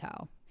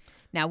Apatow.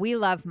 Now, we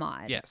love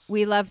Maude. Yes.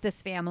 We love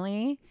this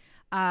family.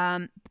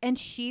 And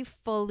she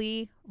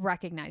fully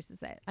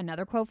recognizes it.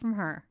 Another quote from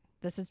her.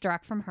 This is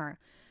direct from her.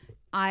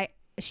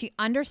 She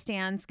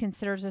understands,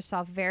 considers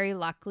herself very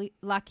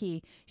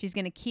lucky. She's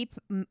going to keep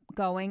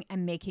going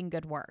and making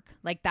good work.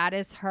 Like, that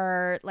is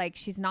her, like,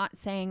 she's not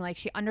saying, like,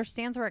 she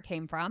understands where it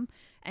came from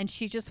and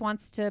she just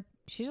wants to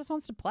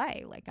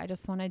play. Like, I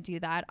just want to do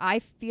that. I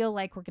feel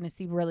like we're going to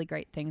see really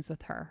great things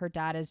with her. Her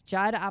dad is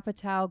Judd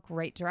Apatow,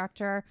 great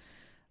director.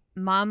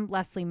 Mom,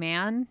 Leslie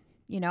Mann.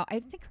 You know, I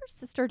think her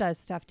sister does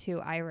stuff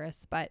too,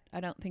 Iris, but I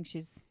don't think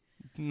she's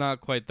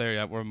not quite there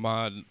yet. Where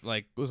Maude,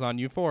 like, was on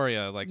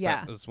Euphoria, like,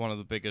 yeah. That was one of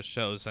the biggest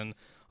shows. And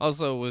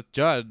also with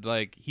Judd,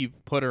 like, he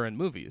put her in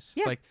movies.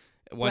 Yeah. Like,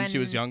 when she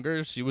was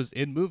younger, she was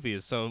in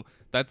movies. So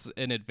that's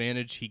an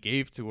advantage he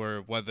gave to her,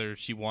 whether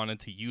she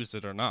wanted to use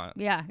it or not.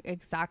 Yeah,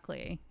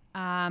 exactly.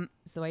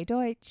 Zoe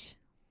Deutsch.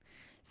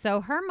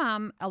 So her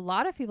mom, a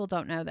lot of people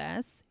don't know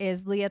this,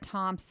 is Leah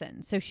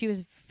Thompson. So she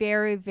was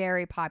very,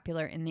 very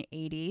popular in the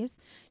 80s.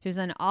 She was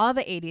in all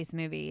the 80s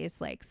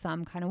movies, like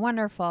Some Kind of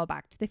Wonderful,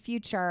 Back to the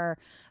Future.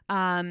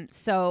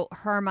 So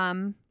her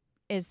mom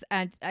is,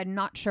 I'm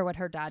not sure what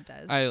her dad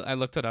does. I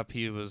looked it up.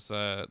 He was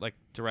like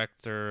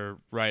director,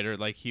 writer.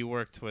 Like, he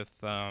worked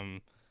with, I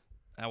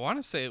want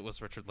to say it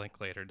was Richard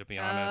Linklater, to be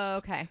honest. Oh,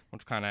 okay.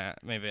 Which kind of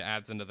maybe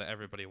adds into the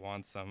everybody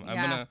wants some.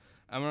 Yeah.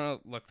 I'm gonna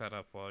look that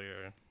up while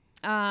you're.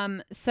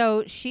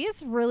 So she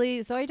is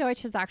really, Zoe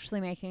Deutsch is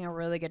actually making a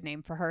really good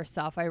name for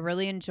herself. I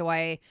really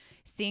enjoy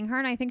seeing her,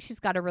 and I think she's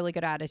got a really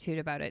good attitude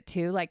about it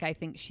too. Like, I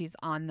think she's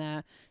on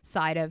the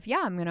side of,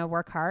 yeah, I'm going to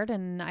work hard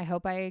and I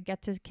hope I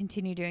get to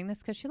continue doing this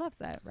because she loves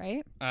it.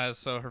 Right.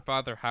 So her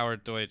father,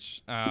 Howard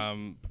Deutsch,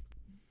 so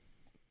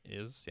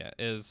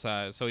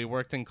he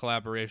worked in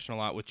collaboration a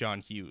lot with John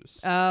Hughes.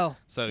 Oh,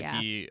 so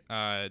yeah. He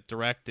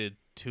directed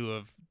two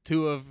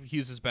of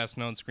Hughes's best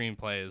known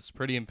screenplays,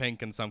 Pretty in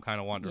Pink and Some Kind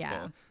of Wonderful.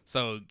 Yeah.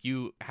 So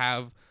you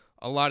have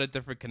a lot of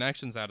different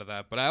connections out of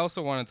that. But I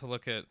also wanted to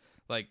look at,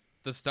 like,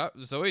 the stuff.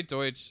 Zoe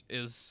Deutsch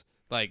is,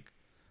 like,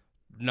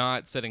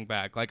 not sitting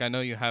back. Like, I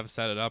know you have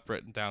Set It Up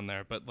written down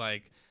there, but,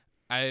 like,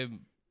 I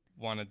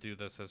want to do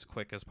this as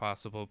quick as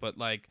possible. But,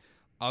 like,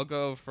 I'll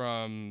go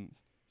from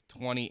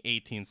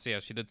 2018. So yeah,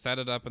 she did Set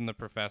It Up and The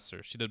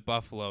Professor. She did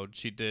Buffalo.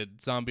 She did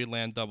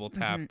Zombieland Double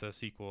Tap, the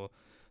sequel.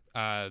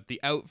 The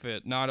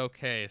Outfit, Not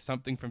Okay,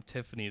 Something from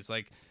Tiffany's.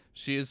 Like,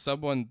 she is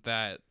someone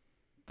that,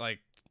 like,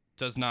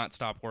 does not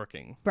stop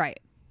working. Right.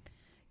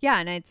 Yeah,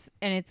 and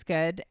it's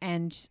good,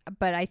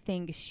 but I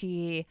think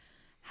she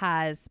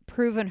has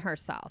proven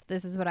herself.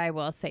 This is what I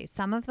will say.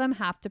 Some of them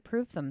have to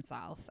prove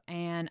themselves,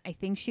 and I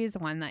think she's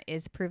one that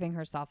is proving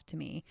herself to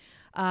me.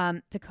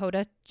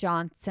 Dakota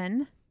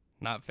Johnson.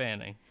 Not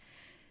Fanning.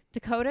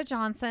 Dakota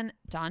Johnson,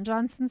 Don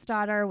Johnson's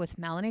daughter with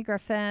Melanie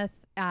Griffith,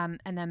 and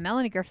then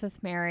Melanie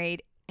Griffith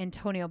married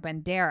Antonio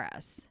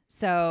Banderas.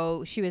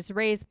 So she was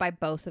raised by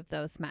both of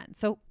those men.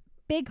 So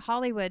big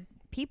Hollywood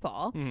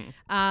people.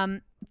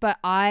 But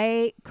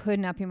I could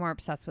not be more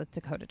obsessed with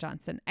Dakota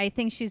Johnson. I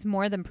think she's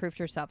more than proved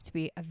herself to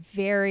be a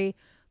very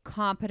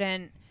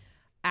competent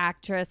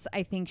actress.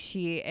 I think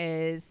she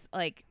is,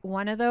 like,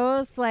 one of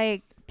those,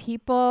 like,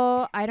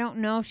 people, I don't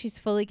know if she's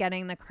fully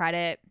getting the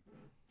credit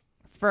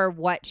for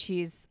what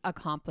she's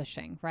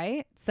accomplishing,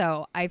 right?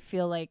 So I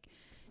feel like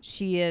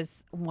she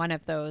is one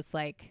of those,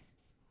 like,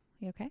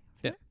 You okay?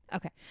 Yeah.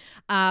 Okay.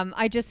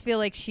 I just feel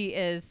like she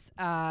is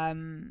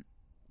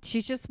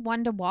she's just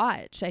one to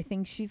watch. I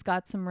think she's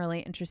got some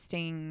really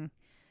interesting,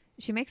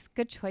 she makes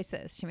good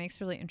choices. She makes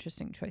really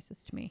interesting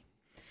choices to me.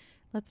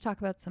 Let's talk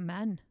about some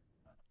men.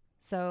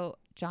 So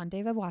John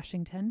David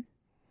Washington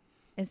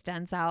is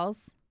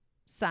Denzel's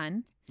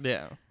son.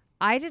 Yeah.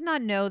 I did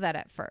not know that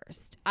at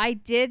first. I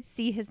did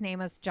see his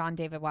name as John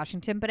David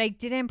Washington, but I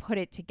didn't put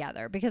it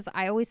together because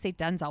I always say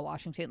Denzel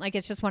Washington. Like,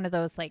 it's just one of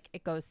those, like,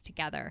 it goes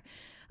together.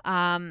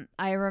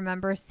 I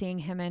remember seeing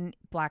him in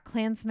Black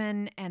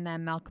Klansman and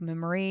then Malcolm and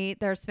Marie.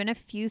 There's been a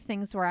few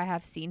things where I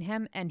have seen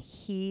him and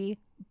he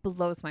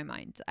blows my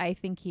mind. I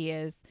think he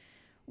is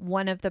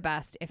one of the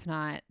best, if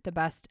not the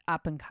best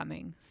up and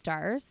coming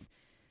stars.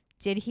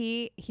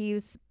 He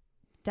was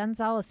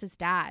Denzel is his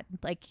dad.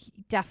 Like, he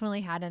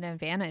definitely had an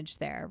advantage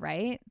there,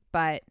 right?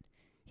 But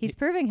he's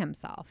proving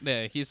himself.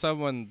 Yeah, he's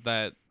someone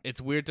that it's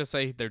weird to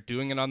say they're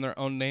doing it on their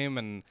own name,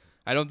 and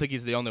I don't think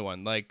he's the only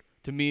one. Like,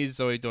 to me,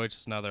 Zoe Deutsch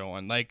is another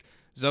one. Like,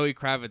 Zoe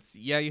Kravitz,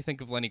 yeah, you think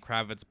of Lenny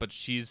Kravitz, but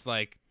she's,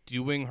 like,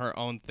 doing her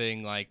own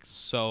thing, like,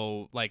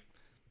 so, like,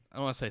 I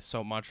don't want to say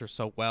so much or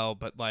so well,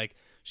 but, like,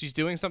 she's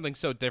doing something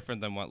so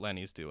different than what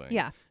Lenny's doing.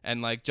 Yeah.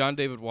 And, like, John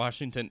David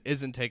Washington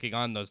isn't taking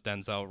on those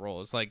Denzel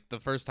roles. Like, the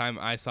first time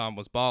I saw him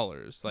was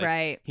Ballers. Like,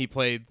 right. He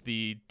played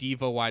the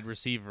diva wide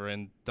receiver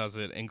and does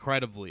it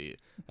incredibly.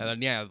 And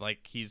then, yeah,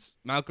 like,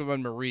 Malcolm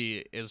and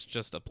Marie is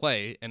just a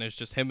play, and it's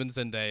just him and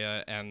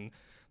Zendaya, and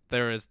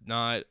there is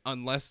not,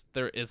 unless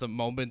there is a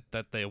moment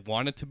that they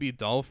want it to be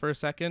dull for a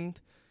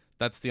second,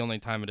 that's the only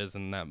time it is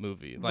in that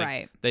movie. Like,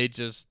 right.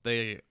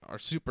 They are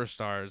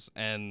superstars,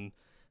 and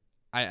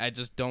I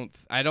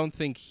don't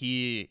think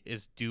he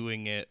is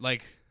doing it.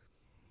 Like,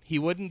 he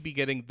wouldn't be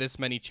getting this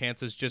many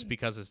chances just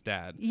because his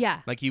dad.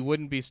 Yeah. Like, he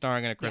wouldn't be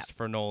starring in a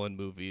Christopher Nolan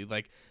movie.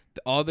 Like,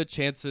 all the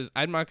chances,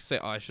 I'm not going to say,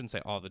 I shouldn't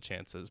say all the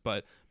chances,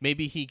 but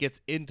maybe he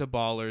gets into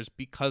Ballers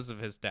because of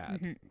his dad.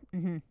 Mm-hmm.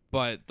 Mm-hmm.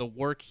 But the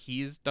work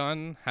he's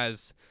done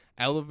has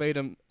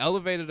elevated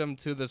him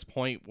to this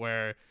point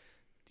where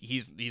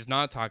he's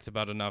not talked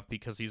about enough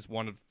because he's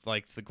one of,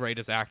 like, the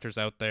greatest actors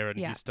out there, and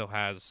he still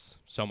has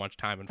so much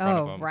time in front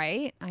of him. Oh,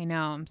 right. I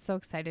know. I'm so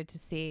excited to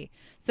see.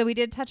 So we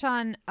did touch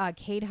on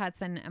Kate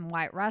Hudson and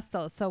Wyatt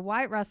Russell. So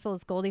Wyatt Russell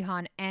is Goldie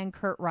Hawn and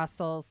Kurt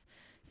Russell's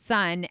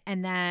son,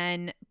 and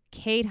then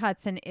Kate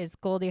Hudson is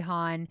Goldie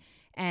Hawn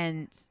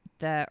and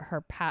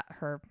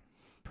her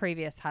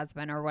previous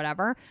husband or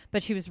whatever,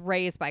 but she was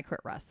raised by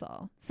Kurt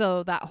Russell.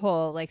 So that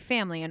whole, like,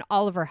 family, and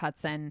Oliver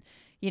Hudson,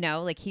 you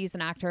know, like, he's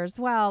an actor as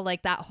well.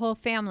 Like, that whole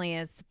family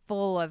is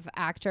full of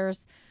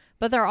actors,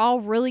 but they're all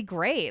really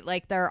great.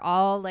 Like, they're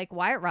all, like,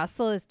 Wyatt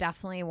Russell is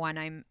definitely one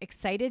I'm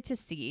excited to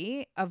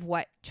see of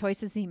what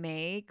choices he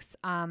makes.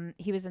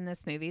 He was in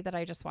this movie that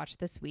I just watched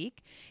this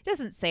week. He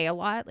doesn't say a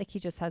lot. Like, he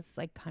just has,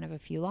 like, kind of a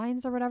few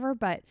lines or whatever.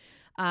 But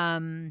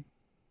in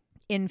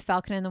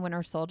Falcon and the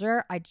Winter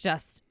Soldier, I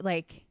just,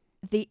 like,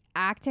 the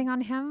acting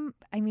on him.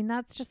 I mean,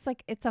 that's just,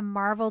 like, it's a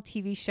Marvel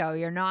TV show.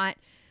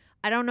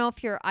 I don't know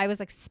if I was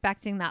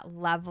expecting that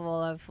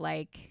level of,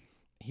 like,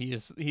 he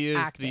is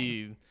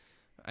acting.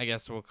 I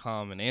guess we'll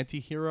call him an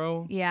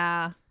anti-hero.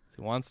 Yeah.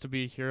 He wants to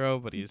be a hero,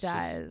 but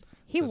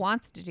he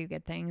wants to do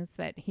good things,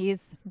 but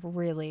he's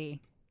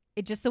really,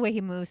 just the way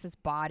he moves his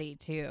body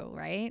too,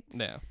 right?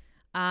 Yeah.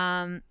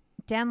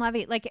 Dan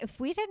Levy, like, if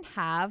we didn't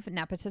have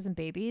Nepotism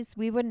Babies,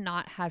 we would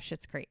not have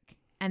Schitt's Creek,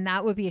 and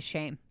that would be a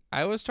shame.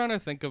 I was trying to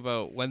think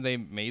about when they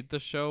made the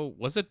show,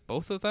 was it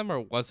both of them or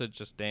was it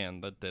just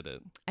Dan that did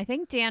it? I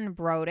think Dan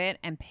wrote it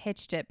and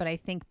pitched it, but I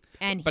think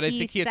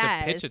he had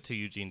to pitch it to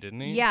Eugene, didn't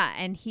he? Yeah,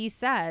 and he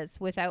says,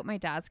 without my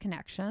dad's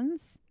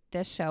connections,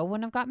 this show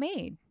wouldn't have got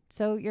made.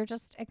 So you're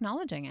just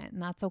acknowledging it, and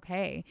that's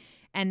okay.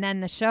 And then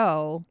the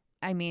show,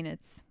 I mean,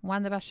 it's one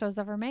of the best shows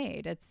ever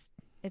made. It's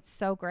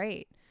so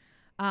great.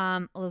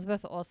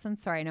 Elizabeth Olsen,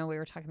 sorry, I know we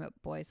were talking about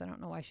boys. I don't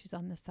know why she's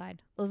on this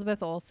side.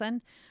 Elizabeth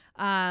Olsen,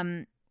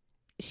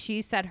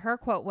 she said her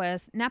quote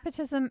was,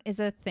 "Nepotism is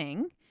a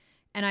thing,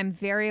 and I'm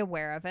very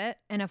aware of it.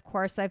 And of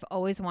course, I've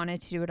always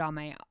wanted to do it on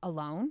my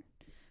alone."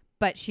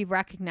 But she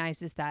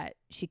recognizes that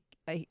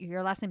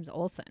your last name's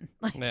Olsen.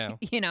 Like, yeah.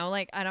 You know,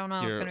 like, I don't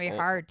know. It's going to be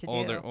hard to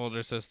do.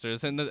 Older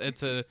sisters. And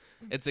it's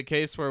a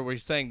case where we're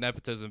saying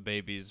nepotism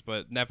babies,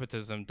 but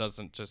nepotism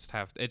doesn't just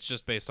it's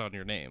just based on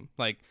your name.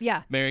 Like,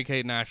 yeah.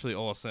 Mary-Kate and Ashley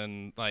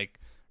Olsen,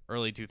 like,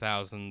 early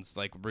 2000s,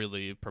 like,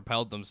 really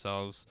propelled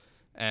themselves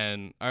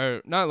and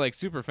are not, like,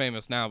 super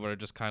famous now, but are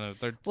just kind of,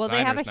 they're designers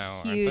they have a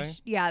now, huge,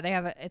 aren't they? Yeah, they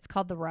have it's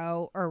called The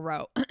Row or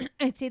Row.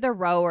 It's either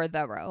Row or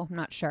The Row. I'm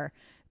not sure.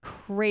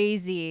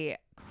 Crazy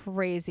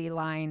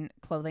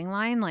clothing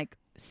line, like,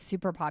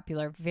 super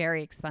popular,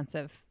 very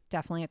expensive,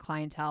 definitely a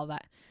clientele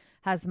that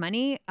has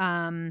money.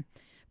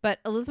 But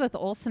Elizabeth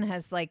Olsen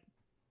has, like,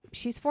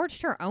 she's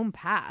forged her own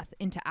path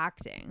into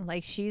acting.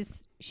 Like,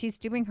 she's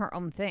doing her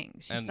own thing.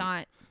 She's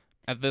not.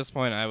 At this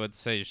point, I would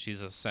say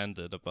she's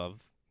ascended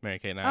above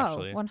Mary-Kate and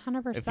Ashley.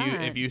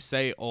 100%. If you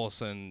say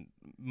Olsen,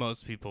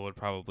 most people would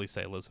probably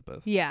say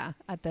Elizabeth. Yeah,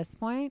 at this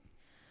point.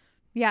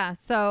 Yeah.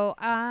 So,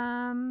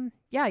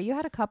 yeah, you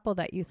had a couple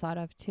that you thought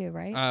of too,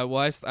 right?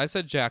 Well, I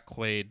said Jack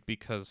Quaid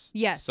because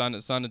Yes. son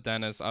of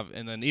Dennis,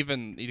 and then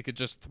even you could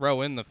just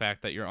throw in the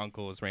fact that your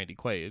uncle is Randy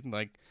Quaid,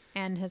 like.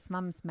 And his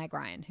mom's Meg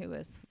Ryan, who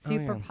was Oh,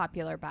 super yeah.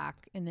 popular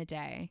back in the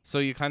day. So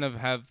you kind of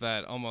have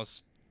that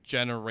almost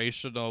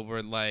generational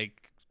where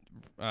like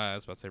I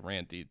was about to say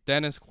Randy.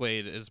 Dennis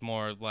Quaid is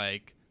more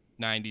like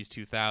 90s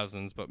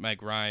 2000s, but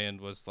Meg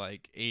Ryan was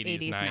like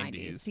 80s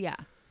 90s.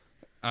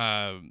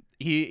 Yeah.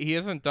 He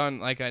hasn't done,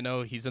 like, I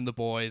know he's in The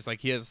Boys, like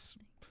he has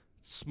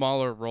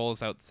smaller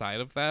roles outside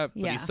of that,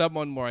 but Yeah. he's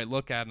someone where I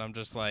look at and I'm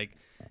just like,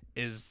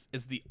 is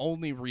the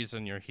only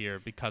reason you're here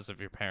because of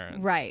your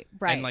parents. Right.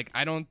 And like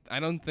I don't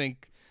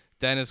think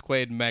Dennis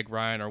Quaid and Meg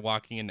Ryan are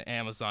walking into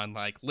Amazon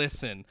like,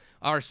 listen,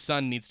 our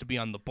son needs to be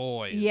on The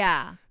Boys.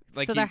 Yeah.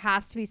 Like so there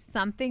has to be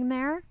something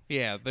there.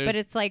 Yeah, but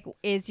it's like,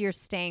 is your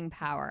staying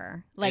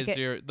power like is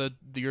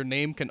your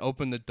name can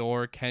open the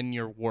door? Can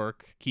your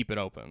work keep it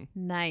open?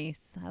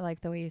 Nice. I like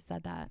the way you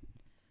said that.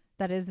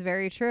 That is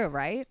very true,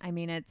 right? I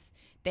mean, it's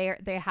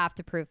they have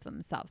to prove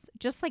themselves,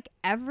 just like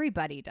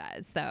everybody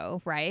does,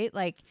 though, right?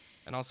 Like,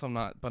 and also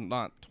not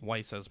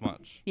twice as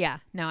much. Yeah,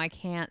 no, I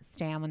can't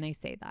stand when they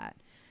say that,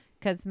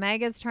 because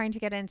Meg is trying to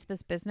get into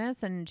this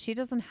business, and she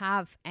doesn't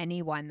have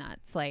anyone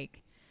that's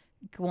like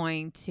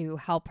going to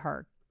help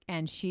her,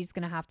 and she's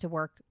gonna have to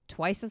work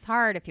twice as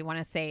hard, if you want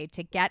to say,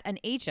 to get an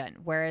agent,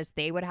 whereas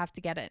they would have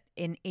to get it.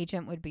 An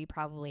agent would be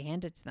probably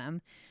handed to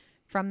them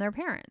from their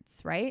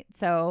parents, right?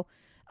 So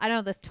I don't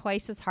know, this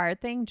twice as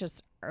hard thing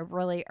just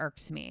really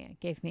irked me. It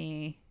gave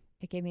me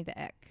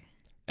the ick.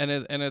 And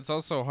it's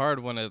also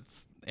hard when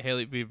it's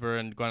Hailey Bieber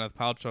and Gwyneth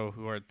Paltrow,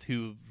 who are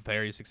two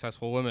very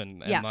successful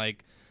women, and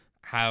like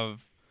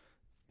have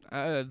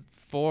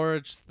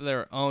forged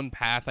their own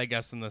path, I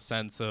guess, in the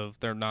sense of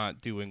they're not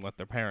doing what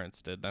their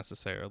parents did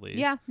necessarily.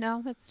 Yeah,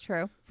 no, it's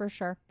true for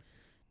sure.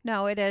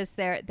 No, it is.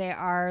 They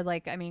are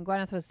like, I mean,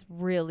 Gwyneth was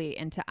really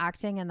into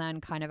acting, and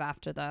then kind of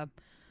after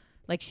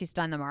like she's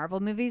done the Marvel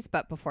movies,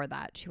 but before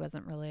that she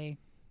wasn't really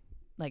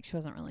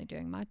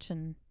doing much,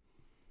 and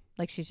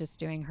like she's just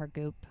doing her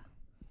Goop,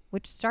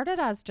 which started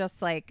as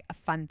just like a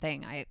fun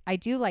thing. I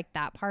do like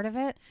that part of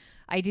it.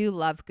 I do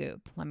love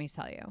Goop, let me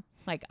tell you.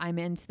 Like, I'm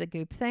into the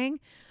Goop thing.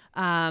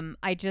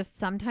 I just,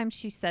 sometimes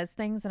she says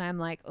things and I'm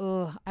like,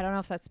 oh, I don't know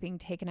if that's being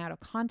taken out of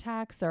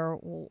context or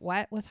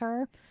what with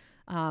her.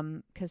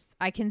 Because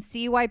I can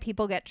see why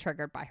people get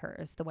triggered by her,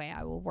 is the way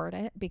I will word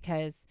it,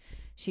 because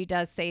she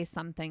does say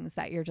some things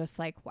that you're just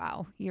like,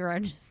 wow, you're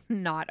just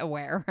not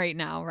aware right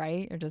now,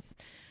 right? You're just,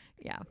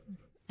 yeah.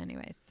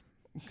 Anyways.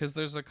 Because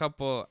there's a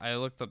couple, I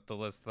looked up the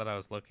list that I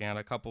was looking at,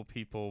 a couple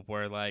people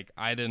where like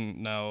I didn't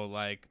know,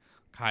 like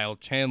Kyle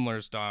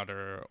Chandler's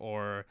daughter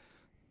or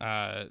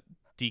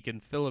Deacon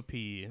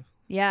Philippi.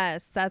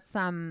 Yes, that's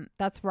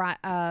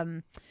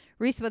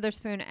Reese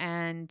Witherspoon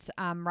and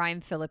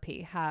Ryan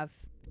Phillippe have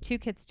 2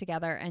 kids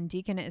together, and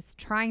Deacon is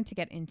trying to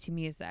get into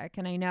music.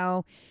 And I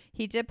know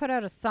he did put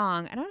out a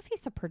song. I don't know if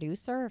he's a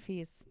producer, or if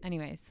he's,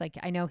 anyways, like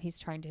I know he's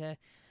trying to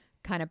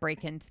kind of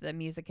break into the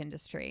music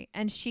industry.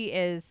 And she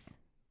is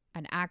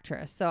an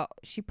actress, so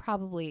she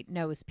probably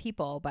knows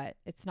people, but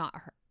it's not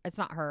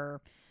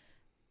her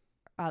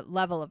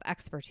level of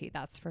expertise,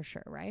 that's for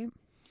sure, right?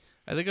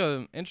 I think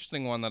an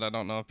interesting one that I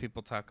don't know if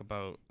people talk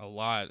about a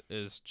lot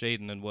is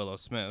Jaden and Willow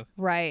Smith.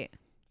 Right.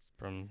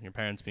 From your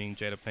parents being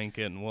Jada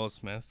Pinkett and Will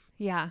Smith.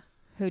 Yeah.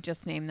 Who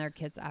just named their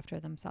kids after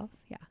themselves.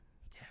 Yeah.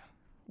 Yeah.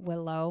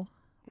 Willow,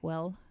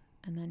 Will,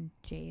 and then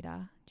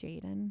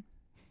Jaden.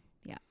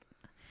 Yeah.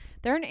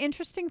 They're an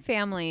interesting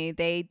family.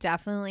 They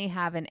definitely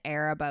have an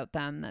air about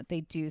them that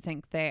they do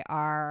think they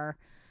are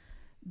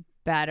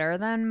better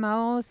than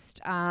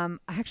most. I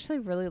actually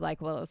really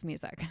like Willow's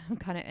music. I'm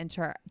kind of into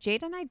her.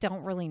 Jaden, I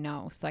don't really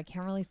know, so I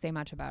can't really say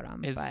much about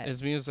him.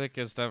 His music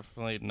is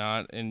definitely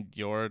not in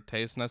your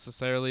taste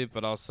necessarily,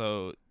 but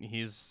also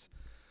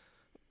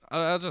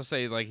I'll just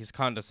say, like, he's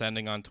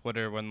condescending on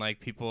Twitter when, like,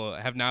 people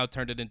have now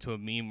turned it into a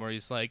meme where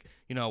he's like,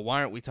 you know,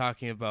 why aren't we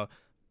talking about,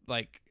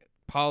 like,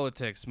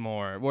 politics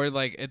more? Where,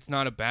 like, it's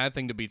not a bad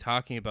thing to be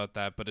talking about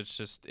that, but it's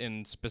just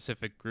in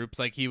specific groups.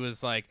 Like, he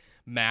was, like,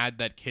 mad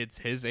that kids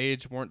his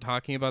age weren't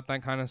talking about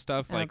that kind of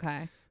stuff, like,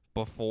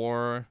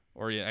 before,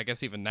 or I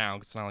guess even now,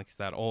 'cause it's not like he's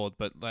that old,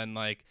 but then,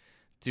 like,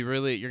 you're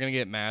going to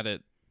get mad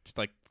at,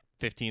 like,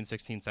 15,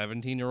 16,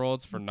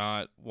 17-year-olds for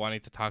not wanting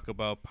to talk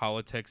about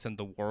politics and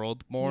the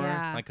world more.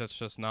 Yeah. Like, it's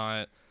just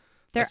not.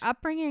 Their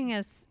upbringing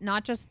is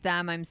not just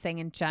them. I'm saying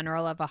in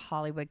general of a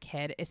Hollywood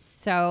kid is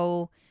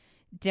so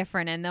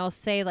different. And they'll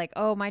say like,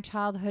 oh, my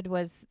childhood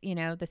was,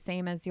 the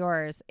same as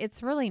yours.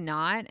 It's really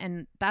not.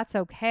 And that's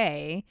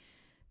okay.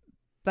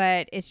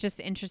 But it's just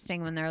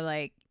interesting when they're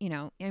like, you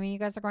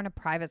guys are going to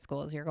private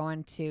schools. You're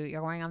going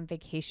on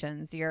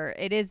vacations.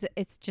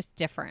 It's just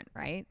different.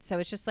 Right. So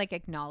it's just like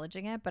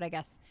acknowledging it. But I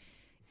guess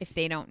if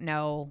they don't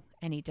know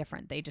any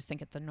different, they just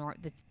think it's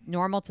it's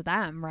normal to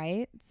them.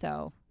 Right.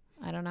 So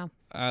I don't know.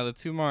 The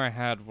 2 more I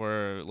had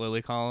were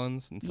Lily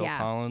Collins and Phil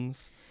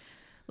Collins.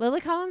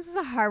 Lily Collins is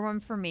a hard one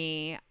for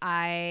me.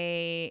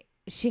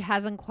 She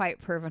hasn't quite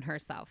proven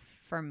herself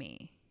for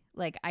me.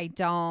 Like I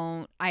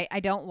don't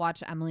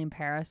watch Emily in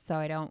Paris, so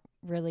I don't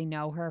really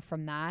know her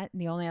from that.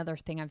 And the only other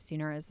thing I've seen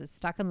her is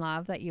Stuck in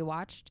Love that you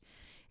watched.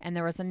 And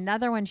there was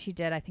another one she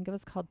did, I think it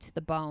was called To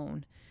the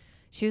Bone.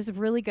 She was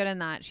really good in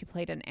that. She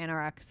played an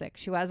anorexic.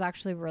 She was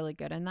actually really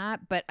good in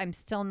that, but I'm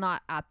still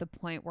not at the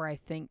point where I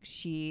think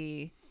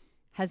she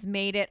has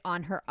made it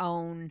on her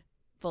own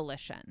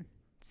volition.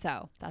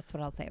 So that's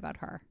what I'll say about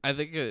her. I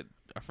think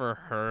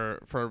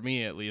for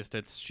me at least,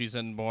 she's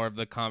in more of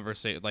the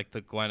conversation, like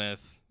the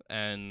Gwyneth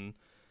and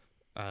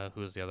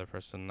who was the other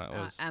person that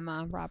was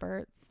Emma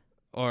Roberts,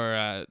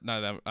 or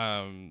no,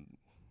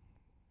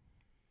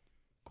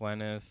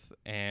 Gwyneth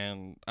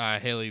and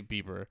Hailey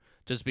Bieber,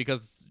 just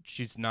because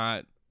she's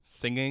not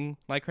singing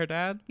like her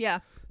dad. Yeah,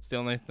 it's the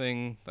only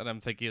thing that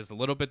I'm thinking is a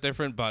little bit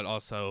different, but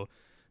also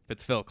if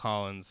it's Phil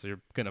Collins,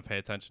 you're gonna pay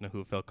attention to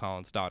who Phil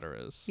Collins' daughter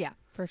is. Yeah,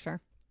 for sure.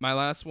 My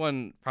last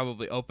one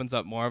probably opens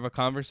up more of a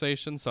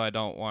conversation, so I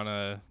don't want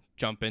to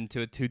jump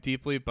into it too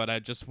deeply, but I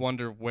just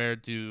wonder where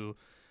does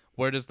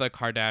the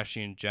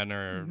Kardashian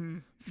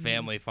Jenner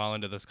family fall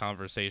into this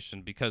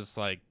conversation? Because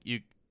like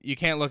you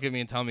can't look at me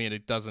and tell me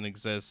it doesn't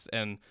exist.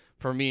 And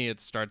for me, it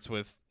starts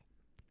with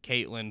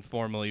Caitlyn,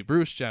 formerly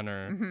Bruce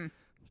Jenner,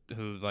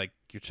 who like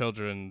your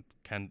children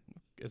Kendall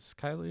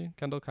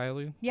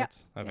Kylie? Yeah.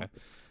 Okay.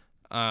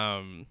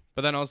 Yeah.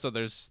 But then also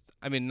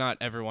not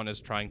everyone is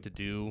trying to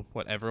do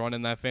what everyone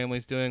in that family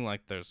is doing.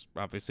 Like there's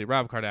obviously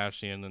Rob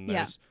Kardashian and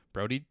there's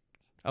Brody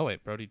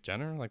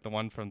Jenner, like the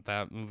one from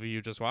that movie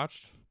you just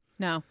watched.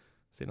 No.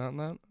 Is he not in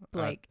that?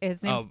 Blake.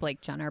 His name's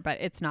Blake Jenner, but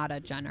it's not a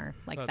Jenner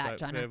like that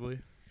Jenner. Family.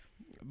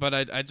 But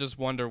I just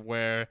wonder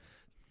where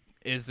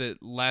is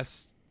it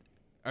less,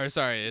 or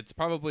sorry, it's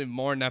probably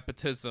more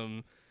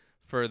nepotism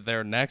for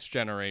their next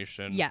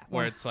generation. Yeah.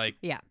 Where it's like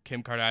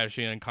Kim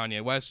Kardashian and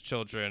Kanye West's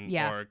children,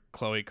 or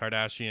Khloe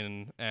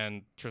Kardashian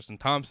and Tristan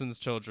Thompson's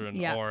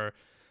children, or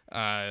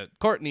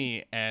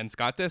Courtney and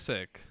Scott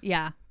Disick.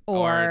 Yeah.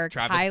 Or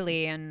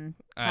Kylie and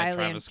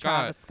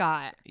Travis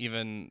Scott.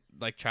 Even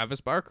like Travis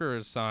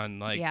Barker's son.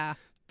 Like,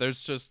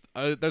 there's just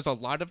there's a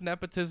lot of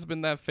nepotism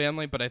in that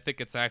family, but I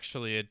think it's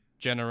actually a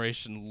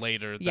generation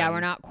later. We're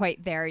not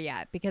quite there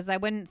yet, because I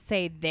wouldn't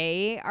say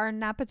they are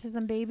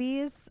nepotism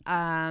babies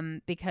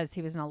because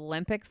he was an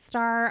Olympic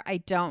star. I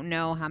don't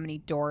know how many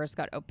doors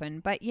got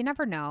opened, but you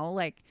never know.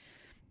 Like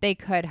they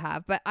could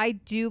have. But I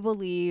do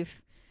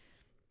believe,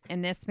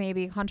 and this may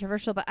be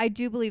controversial, but I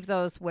do believe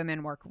those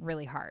women work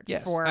really hard.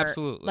 Yes,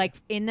 absolutely. Like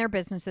in their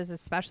businesses,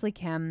 especially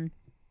Kim,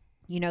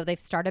 they've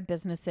started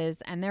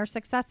businesses and they're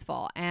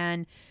successful,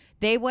 and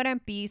they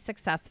wouldn't be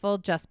successful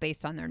just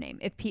based on their name.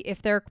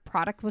 If their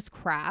product was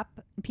crap,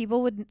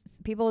 people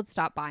would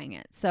stop buying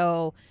it.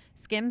 So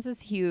Skims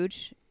is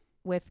huge.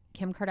 With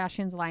Kim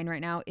Kardashian's line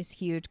right now is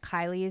huge.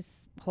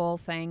 Kylie's whole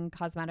thing,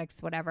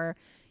 cosmetics, whatever,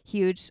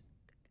 huge.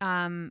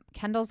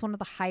 Kendall's one of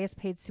the highest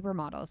paid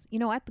supermodels. You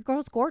know what? The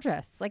girl's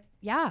gorgeous. Like,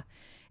 yeah.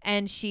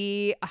 And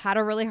she had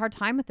a really hard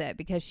time with it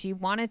because she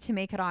wanted to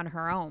make it on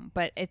her own.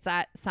 But it's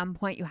at some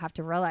point you have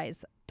to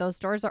realize those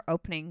doors are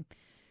opening,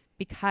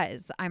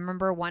 because I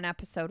remember one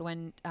episode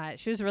when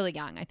she was really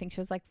young. I think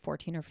she was like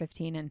 14 or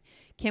 15. And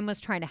Kim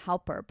was trying to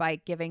help her by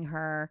giving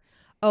her,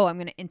 I'm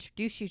going to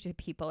introduce you to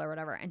people or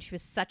whatever. And she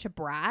was such a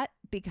brat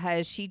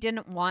because she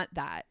didn't want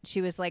that.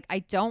 She was like, I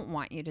don't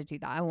want you to do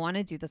that. I want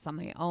to do this on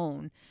my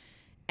own.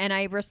 And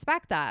I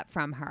respect that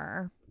from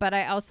her, but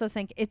I also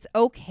think it's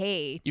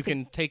okay. You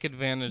can take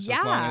advantage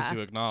as long as you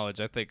acknowledge,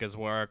 I think, is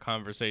where our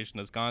conversation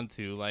has gone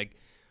to. Like,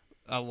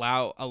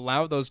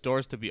 allow those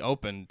doors to be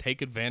open.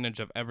 Take advantage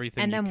of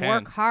everything and you then can.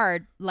 Work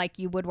hard like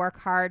you would work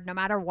hard no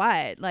matter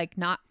what. Like,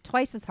 not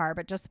twice as hard,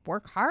 but just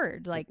work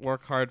hard. Like,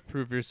 work hard,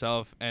 prove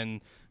yourself,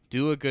 and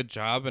do a good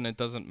job, and it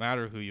doesn't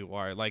matter who you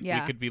are. Like, we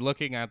could be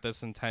looking at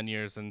this in 10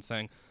 years and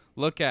saying,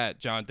 look at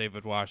John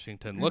David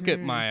Washington. Look at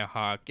Maya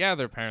Hawke. Yeah,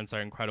 their parents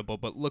are incredible,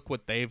 but look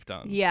what they've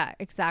done. Yeah,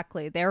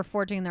 exactly. They're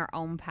forging their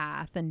own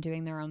path and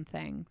doing their own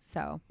thing.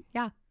 So,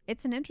 yeah,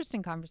 it's an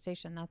interesting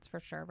conversation. That's for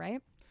sure,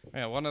 right?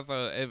 Yeah,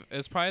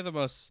 it's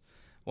probably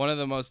one of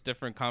the most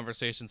different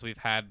conversations we've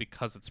had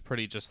because it's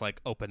pretty just like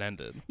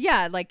open-ended.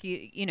 Yeah, like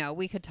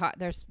we could talk.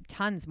 There's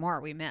tons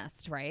more we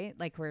missed, right?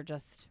 Like we're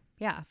just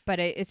but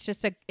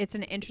it's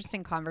an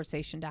interesting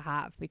conversation to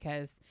have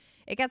because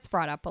it gets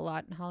brought up a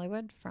lot in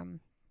Hollywood from.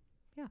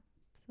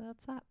 So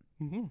that's that.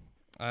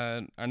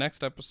 Our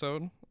next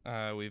episode,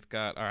 we've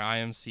got our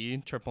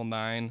IMC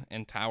 999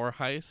 and Tower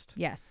Heist.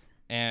 Yes.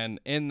 And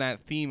in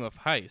that theme of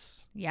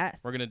heists,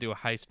 we're going to do a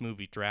heist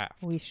movie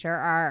draft. We sure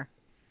are.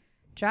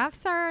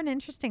 Drafts are an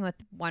interesting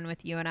one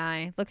with you and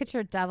I. Look at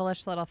your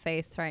devilish little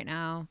face right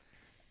now.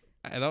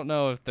 I don't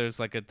know if there's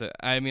like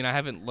I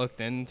haven't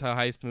looked into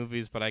heist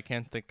movies, but I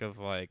can't think of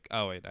like,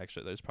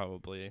 actually there's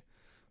probably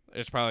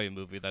a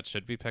movie that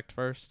should be picked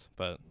first,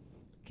 but.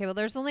 Okay, well,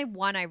 there's only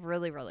one I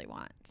really, really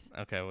want.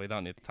 Okay, we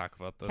don't need to talk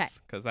about this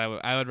because I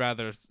would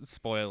rather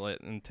spoil it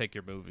and take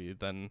your movie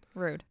than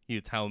rude.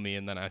 You tell me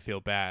and then I feel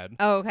bad.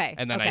 Oh, okay.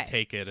 And then I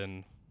take it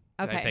and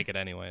I take it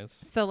anyways.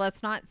 So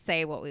let's not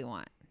say what we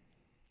want.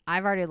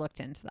 I've already looked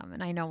into them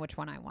and I know which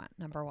one I want,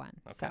 number one.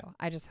 Okay. So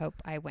I just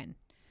hope I win.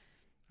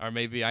 Or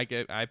maybe I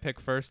pick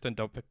first and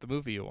don't pick the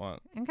movie you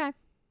want. Okay.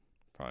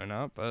 Probably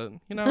not, but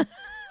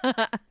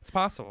it's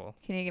possible.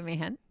 Can you give me a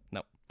hint?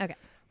 No. Okay.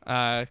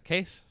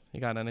 Case, you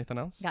got anything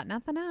else? Got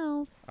nothing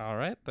else. All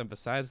right. Then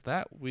besides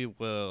that, we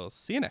will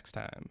see you next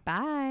time.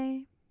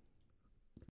 Bye.